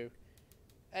 42.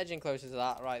 Edging closer to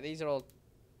that. Right, these are all...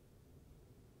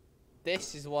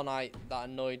 This is one that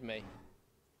annoyed me.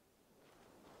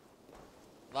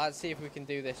 Let's see if we can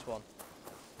do this one.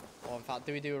 Or in fact,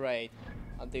 do we do a raid?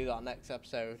 I'll do that next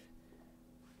episode.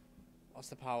 What's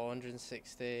the power?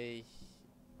 160.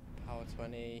 Power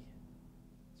 20. Is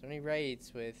there any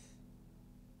raids with...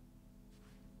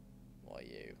 What are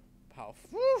you? Power...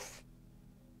 Woof!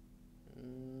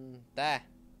 There.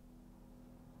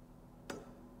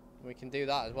 We can do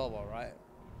that as well, all right.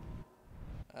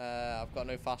 I've got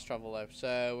no fast travel though,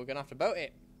 so we're gonna have to boat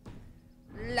it.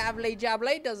 Lovely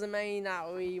jubbly, doesn't mean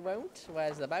that we won't.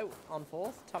 Where's the boat? On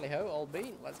 4th. Tally ho, old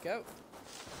bean. Let's go.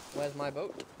 Where's my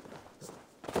boat?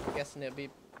 I'm guessing it'll be.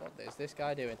 What is this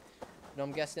guy doing? No,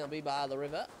 I'm guessing it'll be by the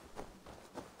river.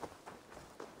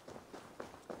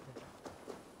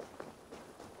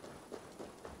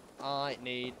 I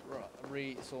need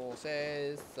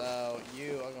resources, so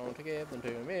you are going to give them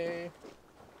to me.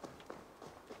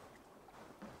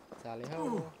 Tally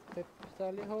ho, pip,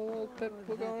 tally ho, pip,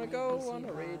 we're gonna go on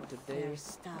a raid today.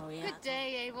 Good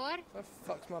day, Eivor. Where the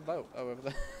fuck's my boat? Oh, over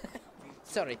there.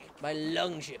 Sorry, my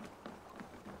longship.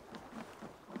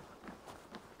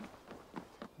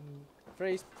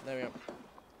 Freeze. There we go.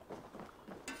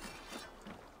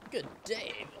 Good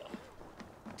day, Eivor.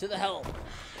 To the helm.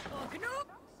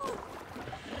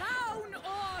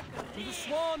 To the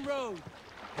Swan Road.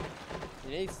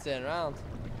 You need to turn around.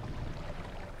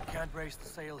 Can't raise the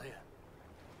sail here.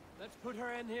 Let's put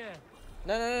her in here.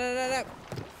 No, no, no, no,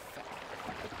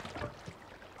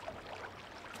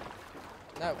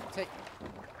 no. No, take.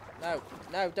 No,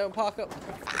 no, don't park up.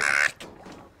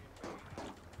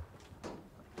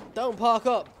 Don't park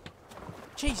up.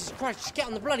 Jesus Christ, just get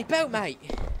on the bloody boat, mate.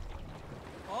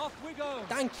 Off we go.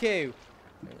 Thank you.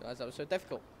 I didn't realise that was so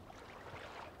difficult.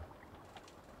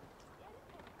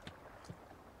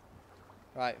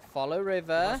 Right, follow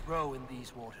river. We must row in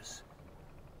these waters.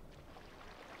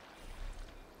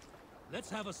 Let's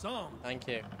have a song. Thank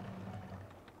you.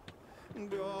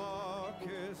 Dark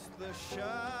is the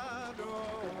shadow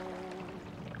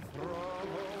thrown,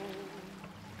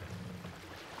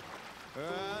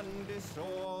 and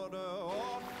disorder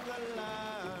of the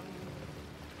land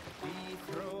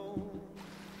dethroned.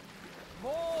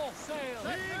 More sail.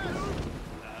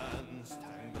 Lands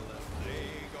tangle as they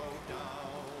go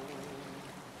down.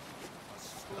 A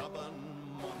stubborn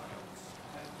monarch's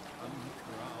head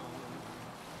uncrowned.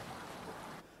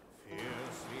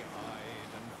 Fiercely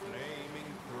eyed and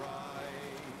flaming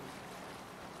pride,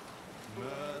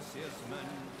 Mercia's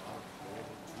men are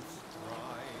called to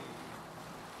stride.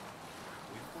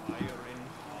 With fire in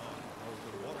hand, will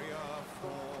the warrior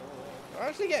fall. I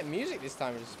actually get music this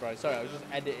time, which is a surprise. Sorry, I was just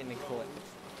editing the clip.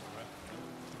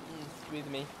 With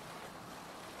me.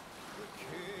 The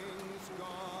king's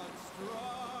god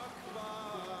struck by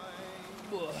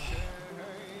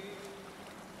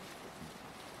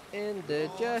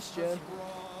Indigestion.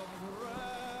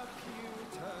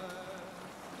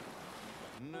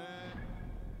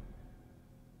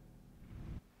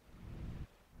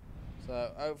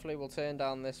 So hopefully we'll turn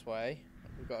down this way.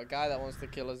 We've got a guy that wants to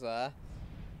kill us there.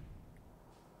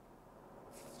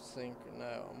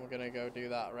 No, and we're gonna go do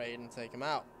that raid and take him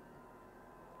out.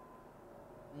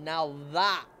 Now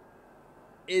that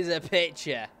is a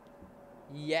picture.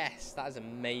 Yes, that is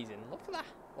amazing. Look at that.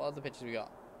 What other pictures we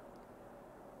got?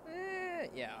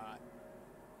 Yeah, alright.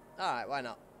 Alright, why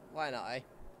not? Why not, eh?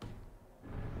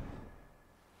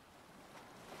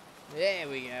 There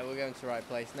we go, we're going to the right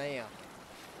place now. In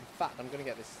fact, I'm going to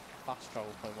get this fast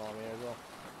travel point while I'm here as well.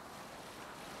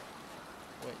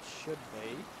 Which should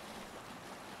be...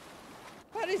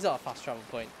 Where is our fast travel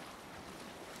point?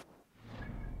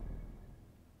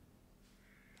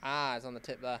 Ah, it's on the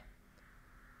tip there.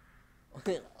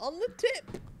 On the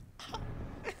tip!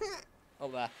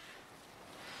 Up there.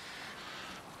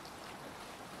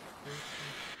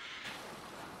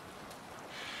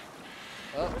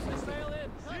 Oh.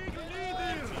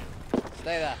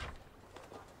 Stay there.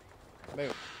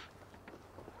 Move.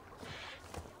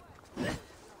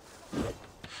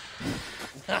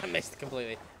 I missed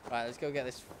completely. Right, let's go get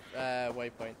this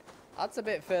waypoint. That's a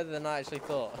bit further than I actually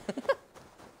thought.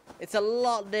 It's a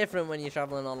lot different when you're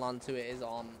traveling on land to it is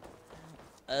on...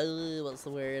 Oh, what's the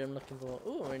word I'm looking for?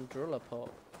 Oh, we're in Drullaport.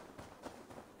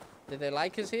 Did they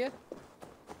like us here?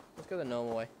 Let's go the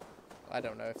normal way. I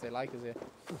don't know if they like us here.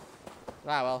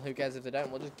 Ah, well, who cares if they don't?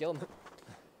 We'll just kill them.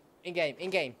 In-game,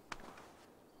 in-game.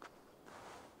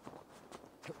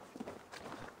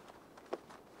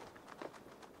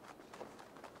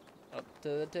 Up to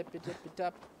the tippy-tippy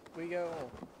top we go.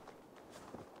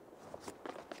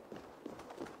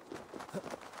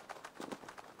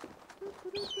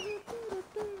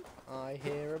 I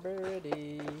hear a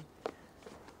birdie.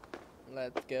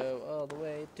 Let's go all the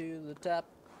way to the top.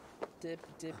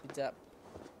 Tippy-tippy-top.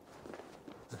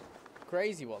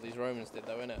 Crazy what these Romans did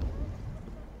though, innit?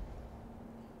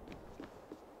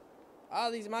 Ah,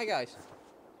 these are my guys.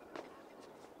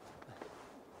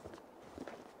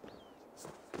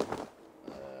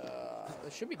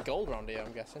 There should be gold around here,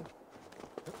 I'm guessing.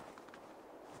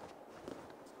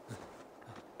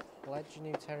 Pledge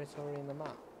new territory in the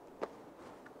map.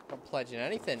 Not pledging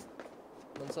anything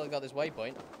until I got this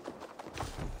waypoint.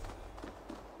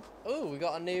 Oh, we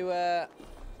got a new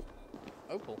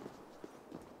opal.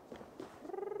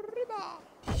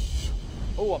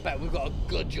 Oh, I bet we've got a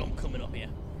good jump coming up here.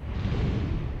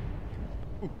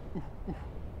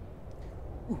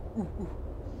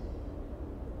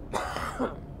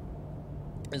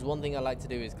 There's one thing I like to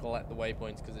do is collect the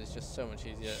waypoints because it's just so much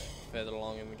easier further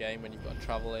along in the game when you've got to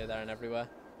travel here, there, and everywhere.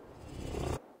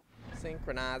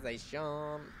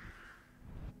 Synchronization.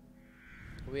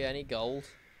 Do we any gold?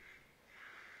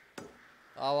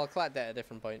 Oh, I'll collect that at a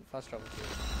different point. Fast travel too.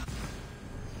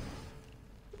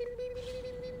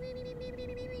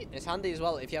 It's handy as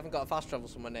well if you haven't got a fast travel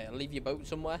somewhere near. Leave your boat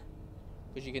somewhere,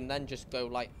 because you can then just go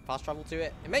like fast travel to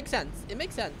it. It makes sense. It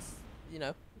makes sense. You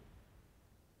know.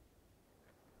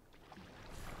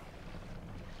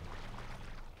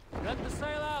 Let the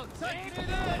sail out!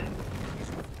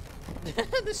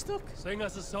 They're stuck. Sing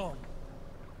us a song.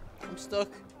 I'm stuck.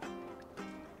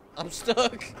 I'm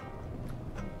stuck.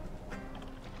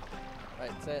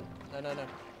 Right, that's it. No, no, no.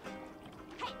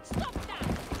 Hey, stop that!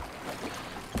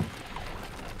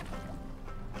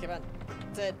 Come on.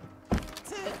 That's it.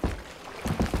 That's it.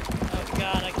 Oh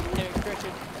god, I can hear it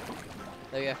crashing.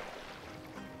 There we go.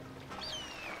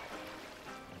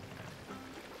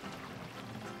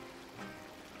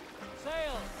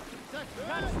 Sail! Catch the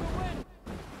wind!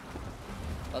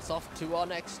 That's off to our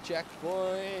next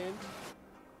checkpoint.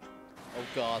 Oh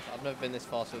god, I've never been this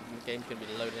far, so the game's gonna be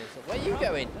loading in. So where are you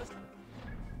going?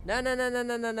 No, no, no, no,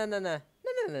 no, no, no, no, no, no,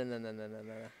 no, no, no, no, no,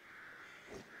 no.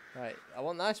 Right, I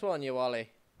want this one, you Wally.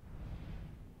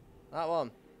 That one.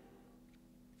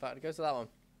 In fact, it goes to that one.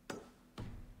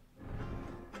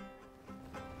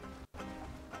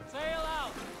 Sail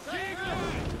out! Sail!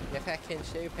 You fucking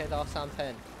stupid or something.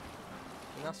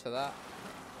 And that's for that.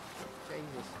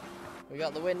 Jesus. We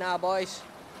got the win now, boys.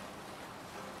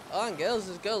 Oh, and girls,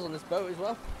 there's girls on this boat as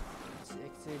well.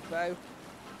 Sexy bow.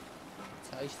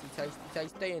 Tasty, tasty,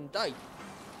 tasty, and day.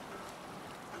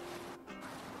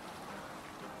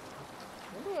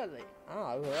 Where are they?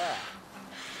 Ah, over there.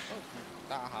 Oh,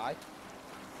 that high.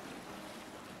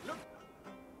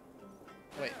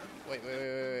 Wait.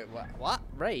 What?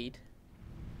 Raid?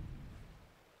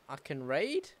 I can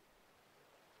raid?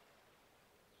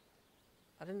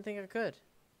 I didn't think I could.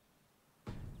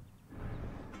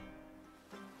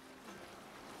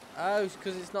 Oh, it's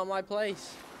because it's not my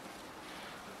place.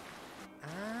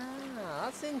 Ah,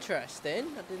 that's interesting.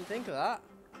 I didn't think of that.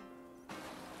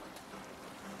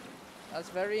 That's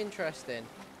very interesting.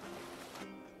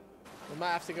 We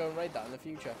might have to go and raid that in the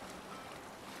future.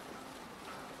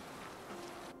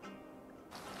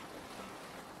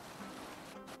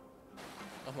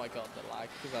 Oh my god, the lag,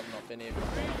 because I've not been here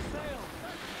before.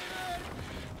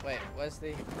 Wait, where's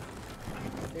the...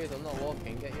 Dude, I'm not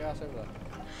walking. Get your ass over.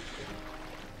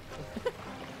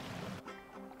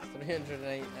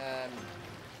 308,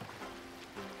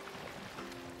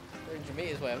 300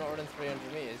 meters away. I'm not running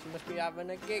 300 meters. You must be having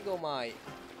a giggle, mate. Hey,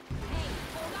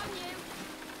 hold on you!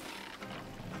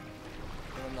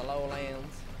 We're in the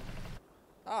lowlands.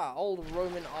 Ah, old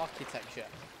Roman architecture.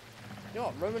 You know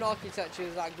what? Roman architecture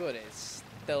is that good. It's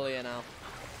still here now.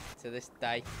 To this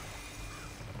day.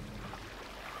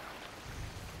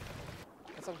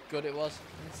 That's how good it was.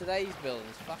 In today's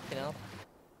buildings, fucking hell.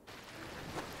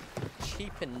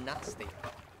 Cheap and nasty.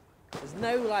 There's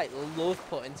no like love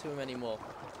put into them anymore.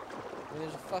 I mean,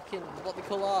 there's a fucking, what they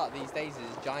call art these days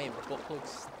is giant butt plugs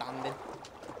standing.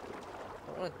 I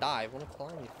don't want to die, I want to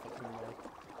climb, you fucking way.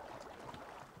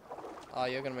 Oh,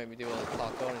 you're gonna make me do all the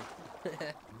parkouring.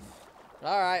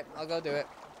 Alright, I'll go do it.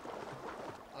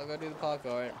 I'll go do the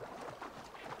parkouring.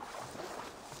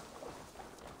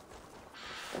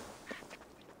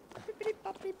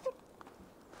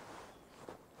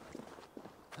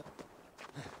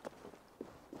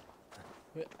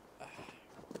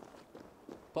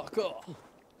 Parkour!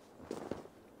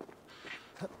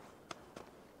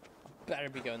 Better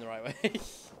be going the right way.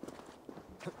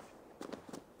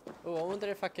 Oh, I wonder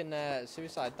if I can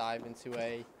suicide dive into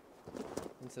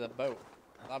the boat.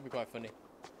 That'd be quite funny.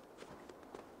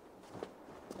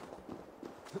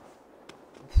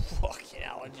 Fucking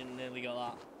hell, I just nearly got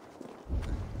that.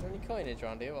 Is there any coinage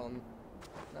around here? Well,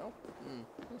 no?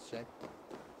 That's a shame.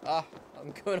 Ah,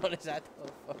 I'm going on his head. What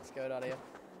the fuck's going on here?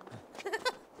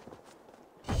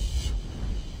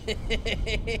 He's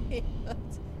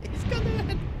got the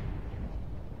head.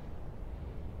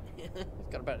 He's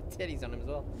got a pair of titties on him as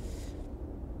well.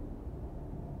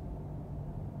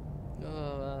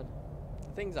 Oh man,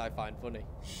 things I find funny.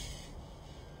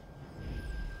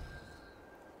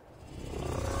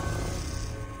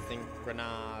 Things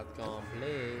Grenade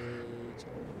complete.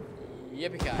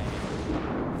 Yippee-ki-yay.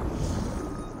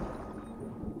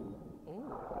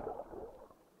 Ooh.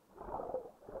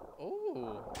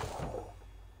 Ooh.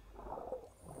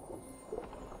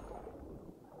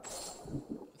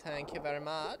 Thank you very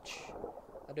much.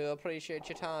 I do appreciate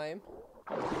your time.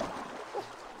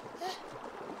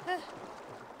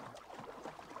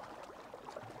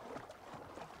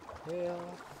 Yeah,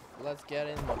 let's get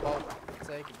in the boat.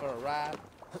 Take it for a ride.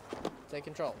 Take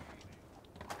control.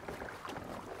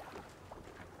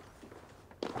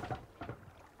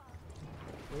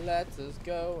 Let us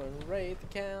go and raid the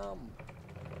camp.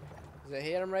 Is it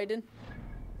here I'm raiding?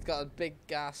 It's got a big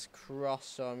gas cross,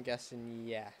 so I'm guessing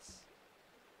yes.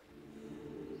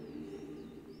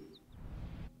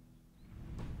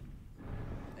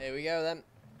 Here we go then.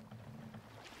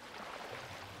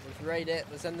 Let's raid it.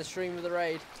 Let's end the stream with a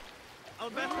raid.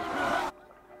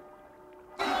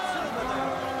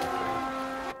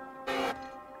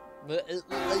 Let's hit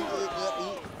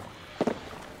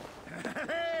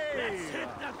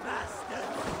the bastard!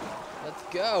 Let's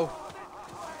go.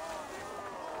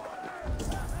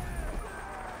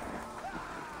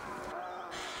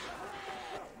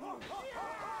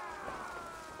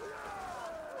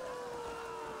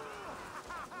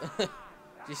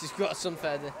 Jesus, we've got some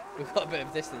further. We've got a bit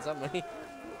of distance, haven't we?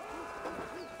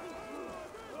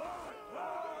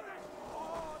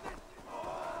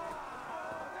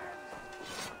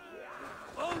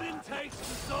 Odin takes the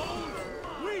soul,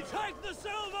 we take the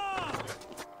silver!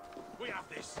 We have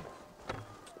this.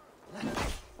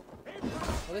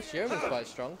 Well, this yeoman's quite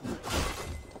strong.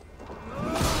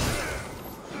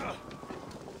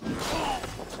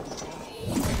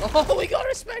 Oh, we got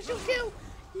a special kill!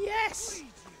 Yes!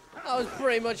 That was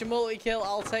pretty much a multi-kill.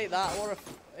 I'll take that. What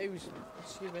a... Who's...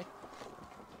 Excuse me.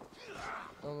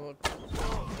 Oh.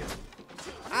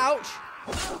 Ouch!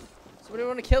 Somebody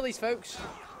want to kill these folks?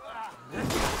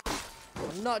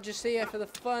 I'm not just here for the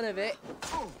fun of it.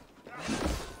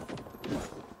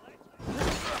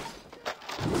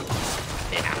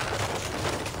 Yeah.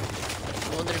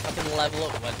 I wonder if I can level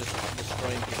up by just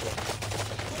destroying people.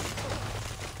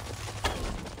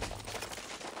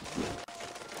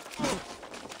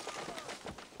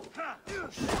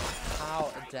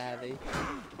 How dare they?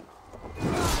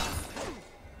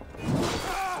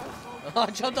 Oh,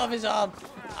 I jumped off his arm!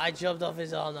 I jumped off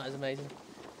his arm, that is amazing.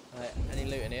 Right, any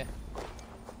loot in here?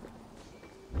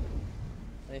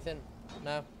 Anything?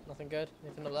 No? Nothing good?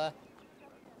 Anything up there?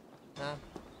 No?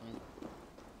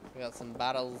 We got some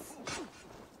barrels.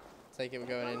 Take it, we're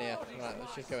going in here. Right,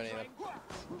 let's just go in here.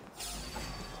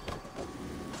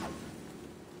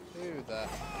 Who the...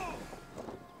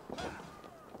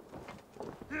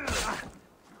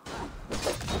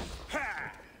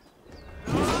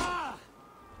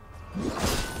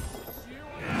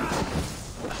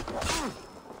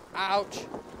 Ouch!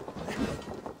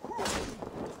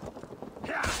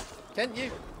 Can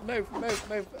you move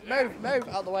out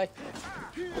of the way?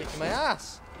 Kicking my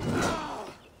ass.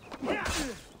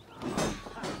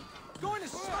 Going to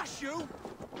smash you!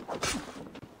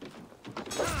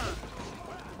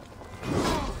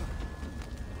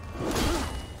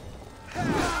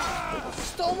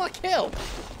 Stole my kill!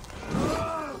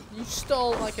 You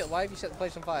stole my kill. Why have you set the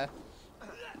place on fire?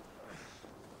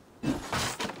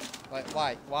 Like,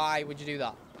 why? Why would you do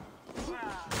that?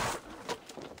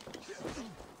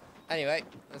 Anyway,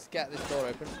 let's get this door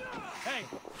open. Hey,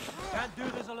 can't do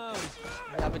this alone.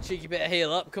 Have a cheeky bit of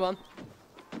heal up, come on.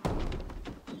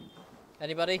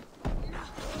 Anybody?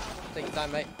 Take your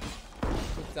time, mate.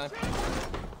 Take your time.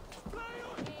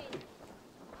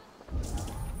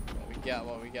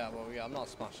 What we got. I'm not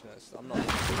smashing this. I'm not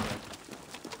smashing it.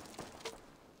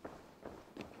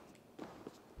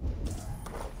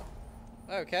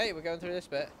 Okay, we're going through this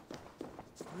bit.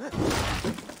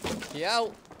 Yeah.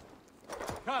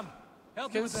 Come,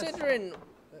 help me with this. Considering,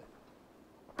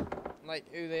 like,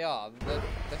 who they are, they've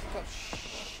got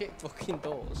shit fucking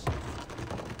doors.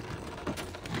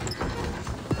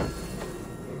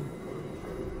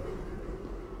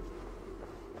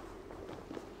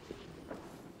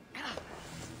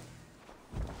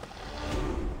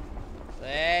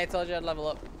 Hey, I told you I'd level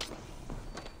up.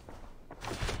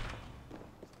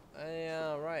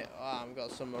 Yeah, right. Oh, I've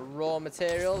got some raw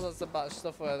materials. That's the bad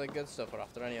stuff where the good stuff we're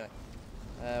after anyway.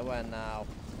 Where now?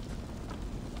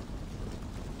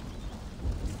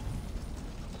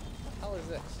 What the hell is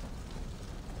this?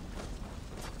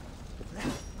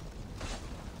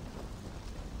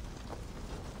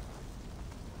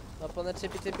 Up on the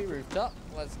tippy rooftop.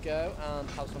 Let's go and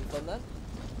have some fun then.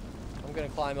 I'm going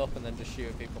to climb up and then just shoot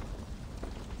at people.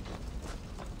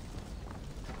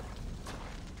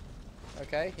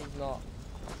 Okay, he's not.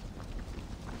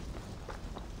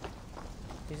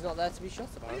 He's not there to be shot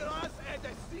about.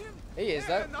 He is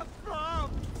though.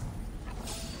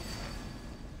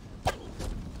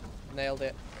 Nailed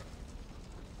it.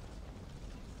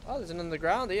 Oh, there's an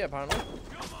underground here apparently.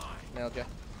 Nailed you.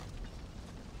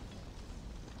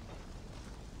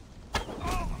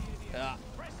 Yeah.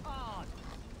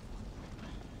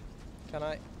 Can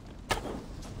I?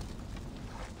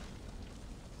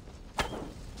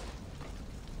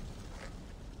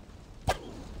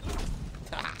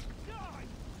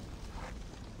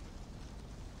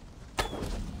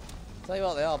 Tell you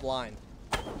what, they are blind.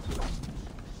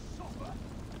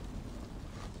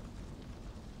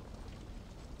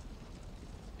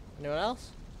 Anyone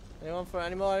else? Anyone for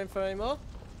any more? For any more?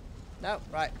 No,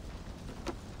 right.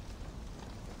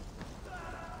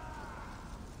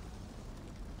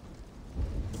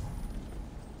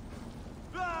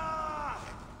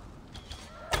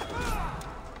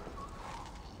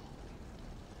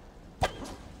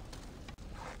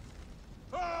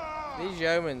 These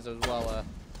yeomans as well are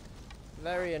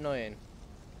very annoying.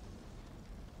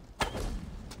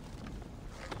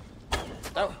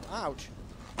 Oh, ouch.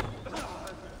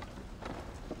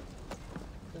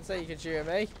 Didn't say you could shoot at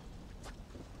me.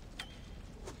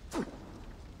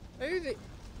 Who's it?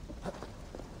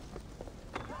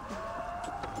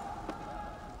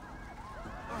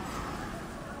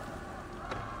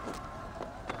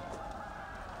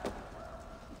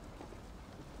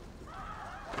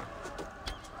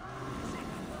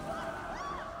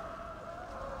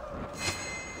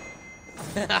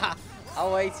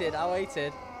 I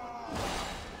waited.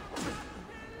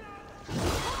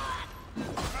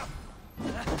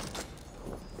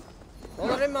 Well,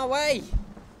 they're in my way.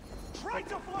 Try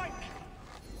to flank.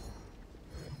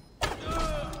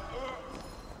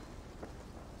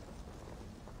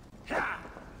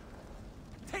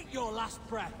 Take your last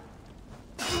breath.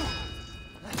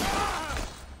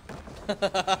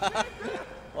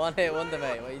 One hit wonder,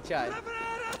 mate. What are you chatting?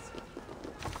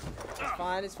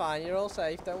 It's fine. You're all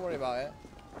safe. Don't worry about it.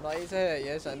 I'm not here to hurt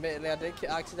you. So admittedly, I did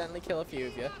accidentally kill a few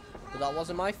of you, but that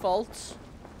wasn't my fault.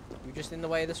 You were just in the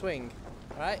way of the swing,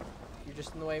 right? You're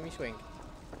just in the way of me swing.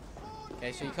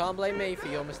 Okay, so you can't blame me for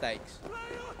your mistakes.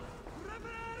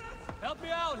 Help me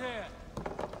out here.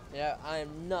 Yeah, I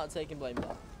am not taking blame for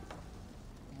that.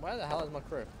 Where the hell is my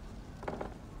crew?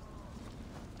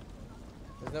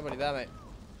 There's nobody there, mate.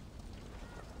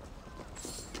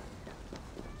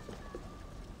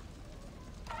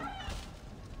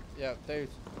 Yo, dude.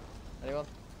 Anyone?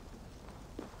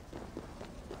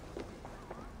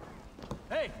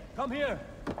 Hey, come here.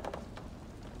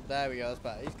 There we go, that's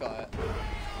better. He's got it.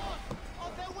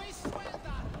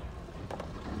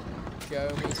 Show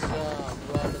me some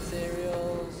raw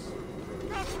materials.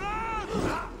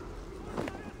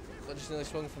 I just nearly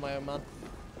swung for my own man.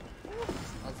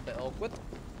 That's a bit awkward.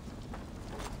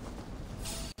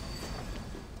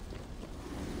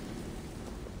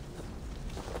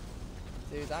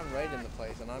 Dude, I'm raiding the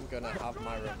place and I'm gonna have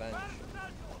my revenge.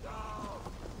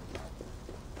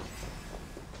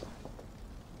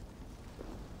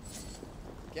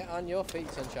 Get on your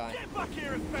feet, sunshine. Get back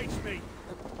here and face me.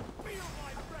 Feel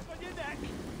my breath on your neck.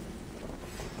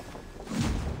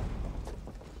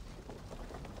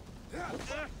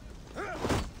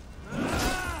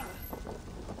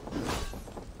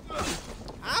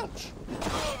 Ouch!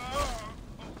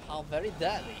 How very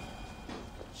deadly.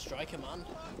 Strike a man.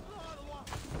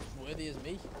 Worthy as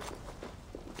me.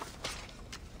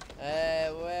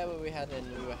 Where were we heading?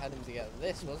 We were heading to get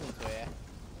this, wasn't we?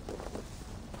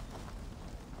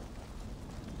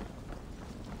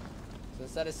 So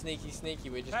instead of sneaky,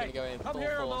 we're just gonna go in full come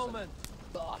here force. a moment.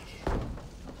 Bosh.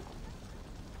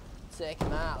 Take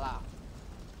him out, lad.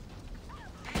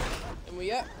 In we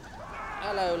go.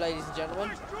 Hello, ladies and gentlemen.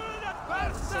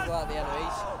 Right, single out the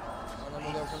enemies, and then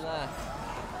we'll go from there.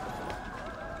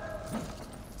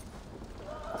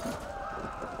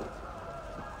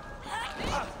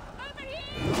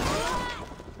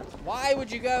 Why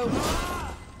would you go?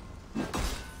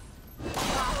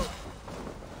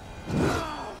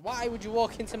 Why would you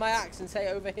walk into my axe and say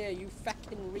over here, you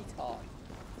fucking retard?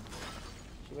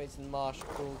 She waits in the marsh,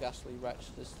 cruel, ghastly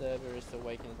wretch. The disturber is to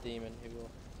awaken a demon who will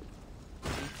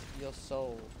eat your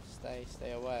soul.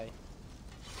 Stay away.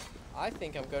 I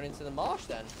think I'm going into the marsh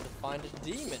then to find a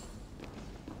demon.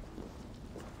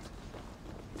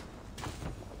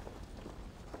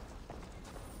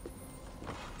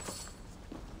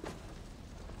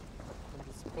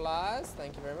 Supplies,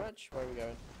 thank you very much. Where are we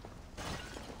going?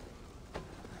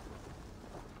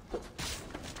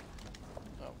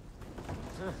 Oh.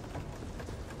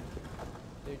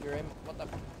 Dude, you're in. What the?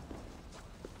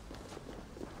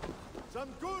 Some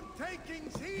good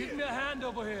takings here. Give me a hand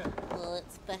over here. Well,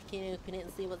 let's fucking open it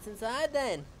and see what's inside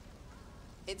then.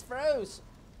 It's froze.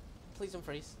 Please don't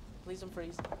freeze. Please don't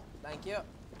freeze. Thank you.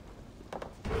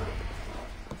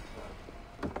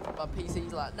 My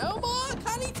PC's like, no more.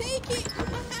 Can he take it?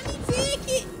 Can he take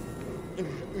it?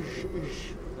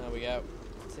 There we go.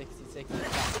 60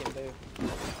 fucking boo.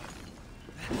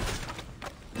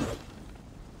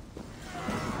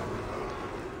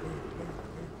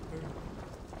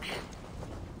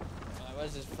 Right,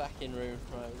 where's this fucking room?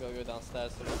 Right, we've got to go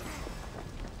downstairs.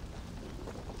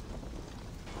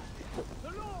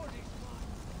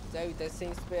 Dude, there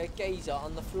seems to be a geyser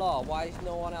on the floor. Why is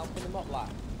no one helping him up like?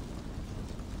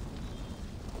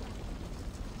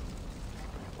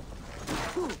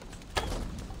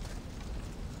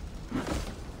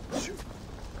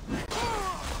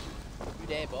 You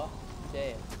there, boy? You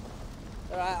there?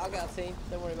 Alright, I'll get a team.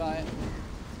 Don't worry about it.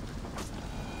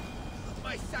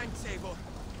 My sanctable.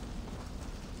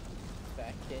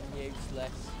 Fucking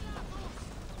useless.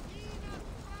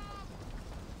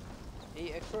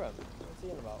 Eat a crumb? What's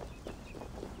he on about?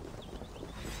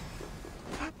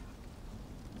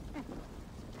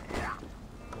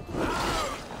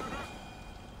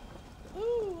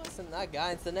 Ooh, what's in that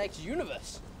guy? It's the next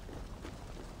universe.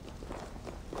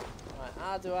 Right,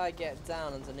 how do I get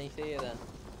down underneath here then?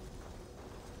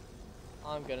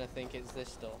 I'm gonna think it's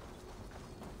this door.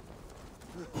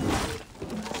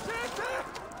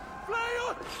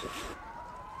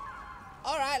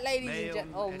 Alright, ladies and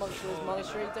gentlemen. Oh, Monster's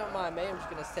Monastery, don't mind me. I'm just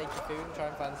going to take your food and try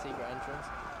and find the secret entrance.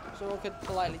 If someone could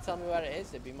politely tell me where it is,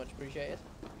 it'd be much appreciated.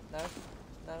 No?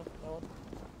 No? No one?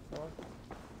 No one?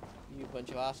 You bunch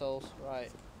of assholes.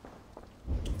 Right.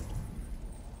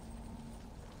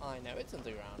 I know it's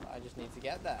underground. I just need to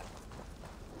get there.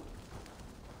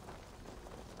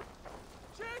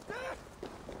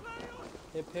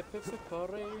 Hip hip hip hip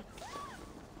hurry.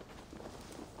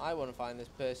 I want to find this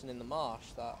person in the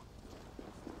marsh that...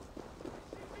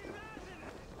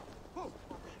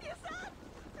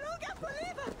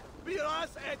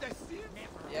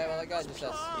 Yeah, well, that guy just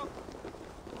says...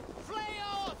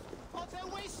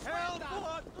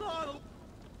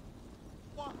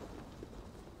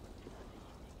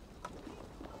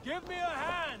 Give me a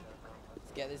hand.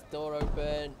 Let's get this door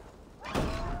open.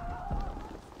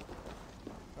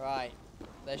 Right.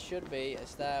 There should be a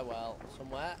stairwell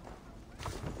somewhere.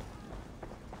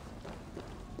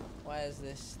 Where's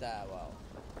this stairwell?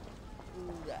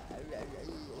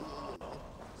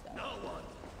 No one.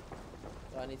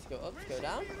 Do I need to go up to go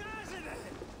down?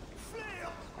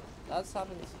 That's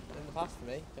happened in the past to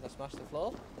me. Can I smash the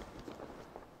floor?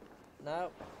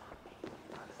 No.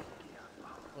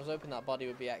 I was hoping that body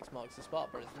would be X marks the spot,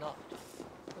 but it's not.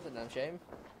 That's a damn shame.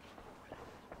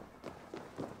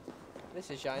 This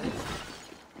is shiny.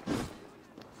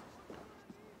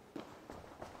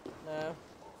 No.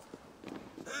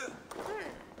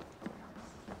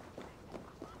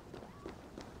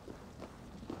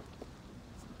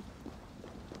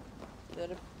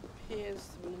 There appears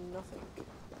to be nothing.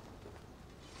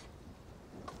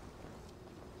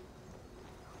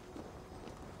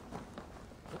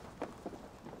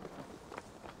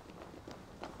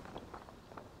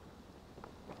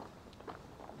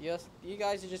 You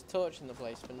guys are just torching the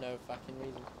place for no fucking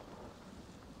reason.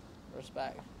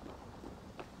 Respect.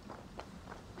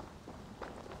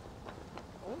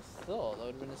 I always thought there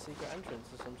would have been a secret entrance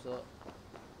of some sort.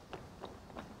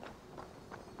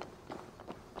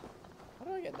 How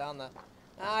do I get down there?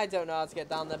 I don't know how to get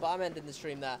down there, but I'm ending the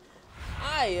stream there.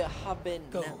 I have been...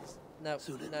 Go. No,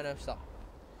 stop.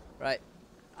 Right.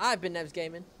 I've been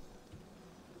NEVZGAMING.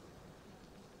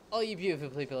 All you beautiful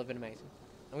people have been amazing.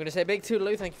 I'm going to say a big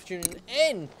toodaloo. Thank you for tuning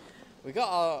in. We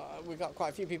got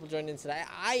quite a few people joining in today.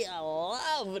 I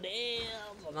loved it,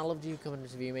 and I loved you coming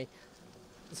to view me.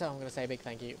 So I'm going to say a big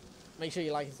thank you. Make sure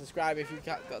you like and subscribe if you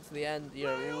got to the end.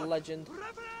 You're a legend.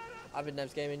 I've been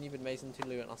NEVZGAMING. You've been amazing,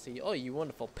 toodaloo, and I'll see you, all you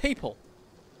wonderful people,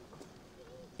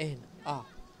 in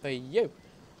for you.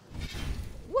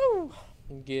 Woo!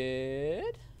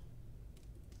 Good.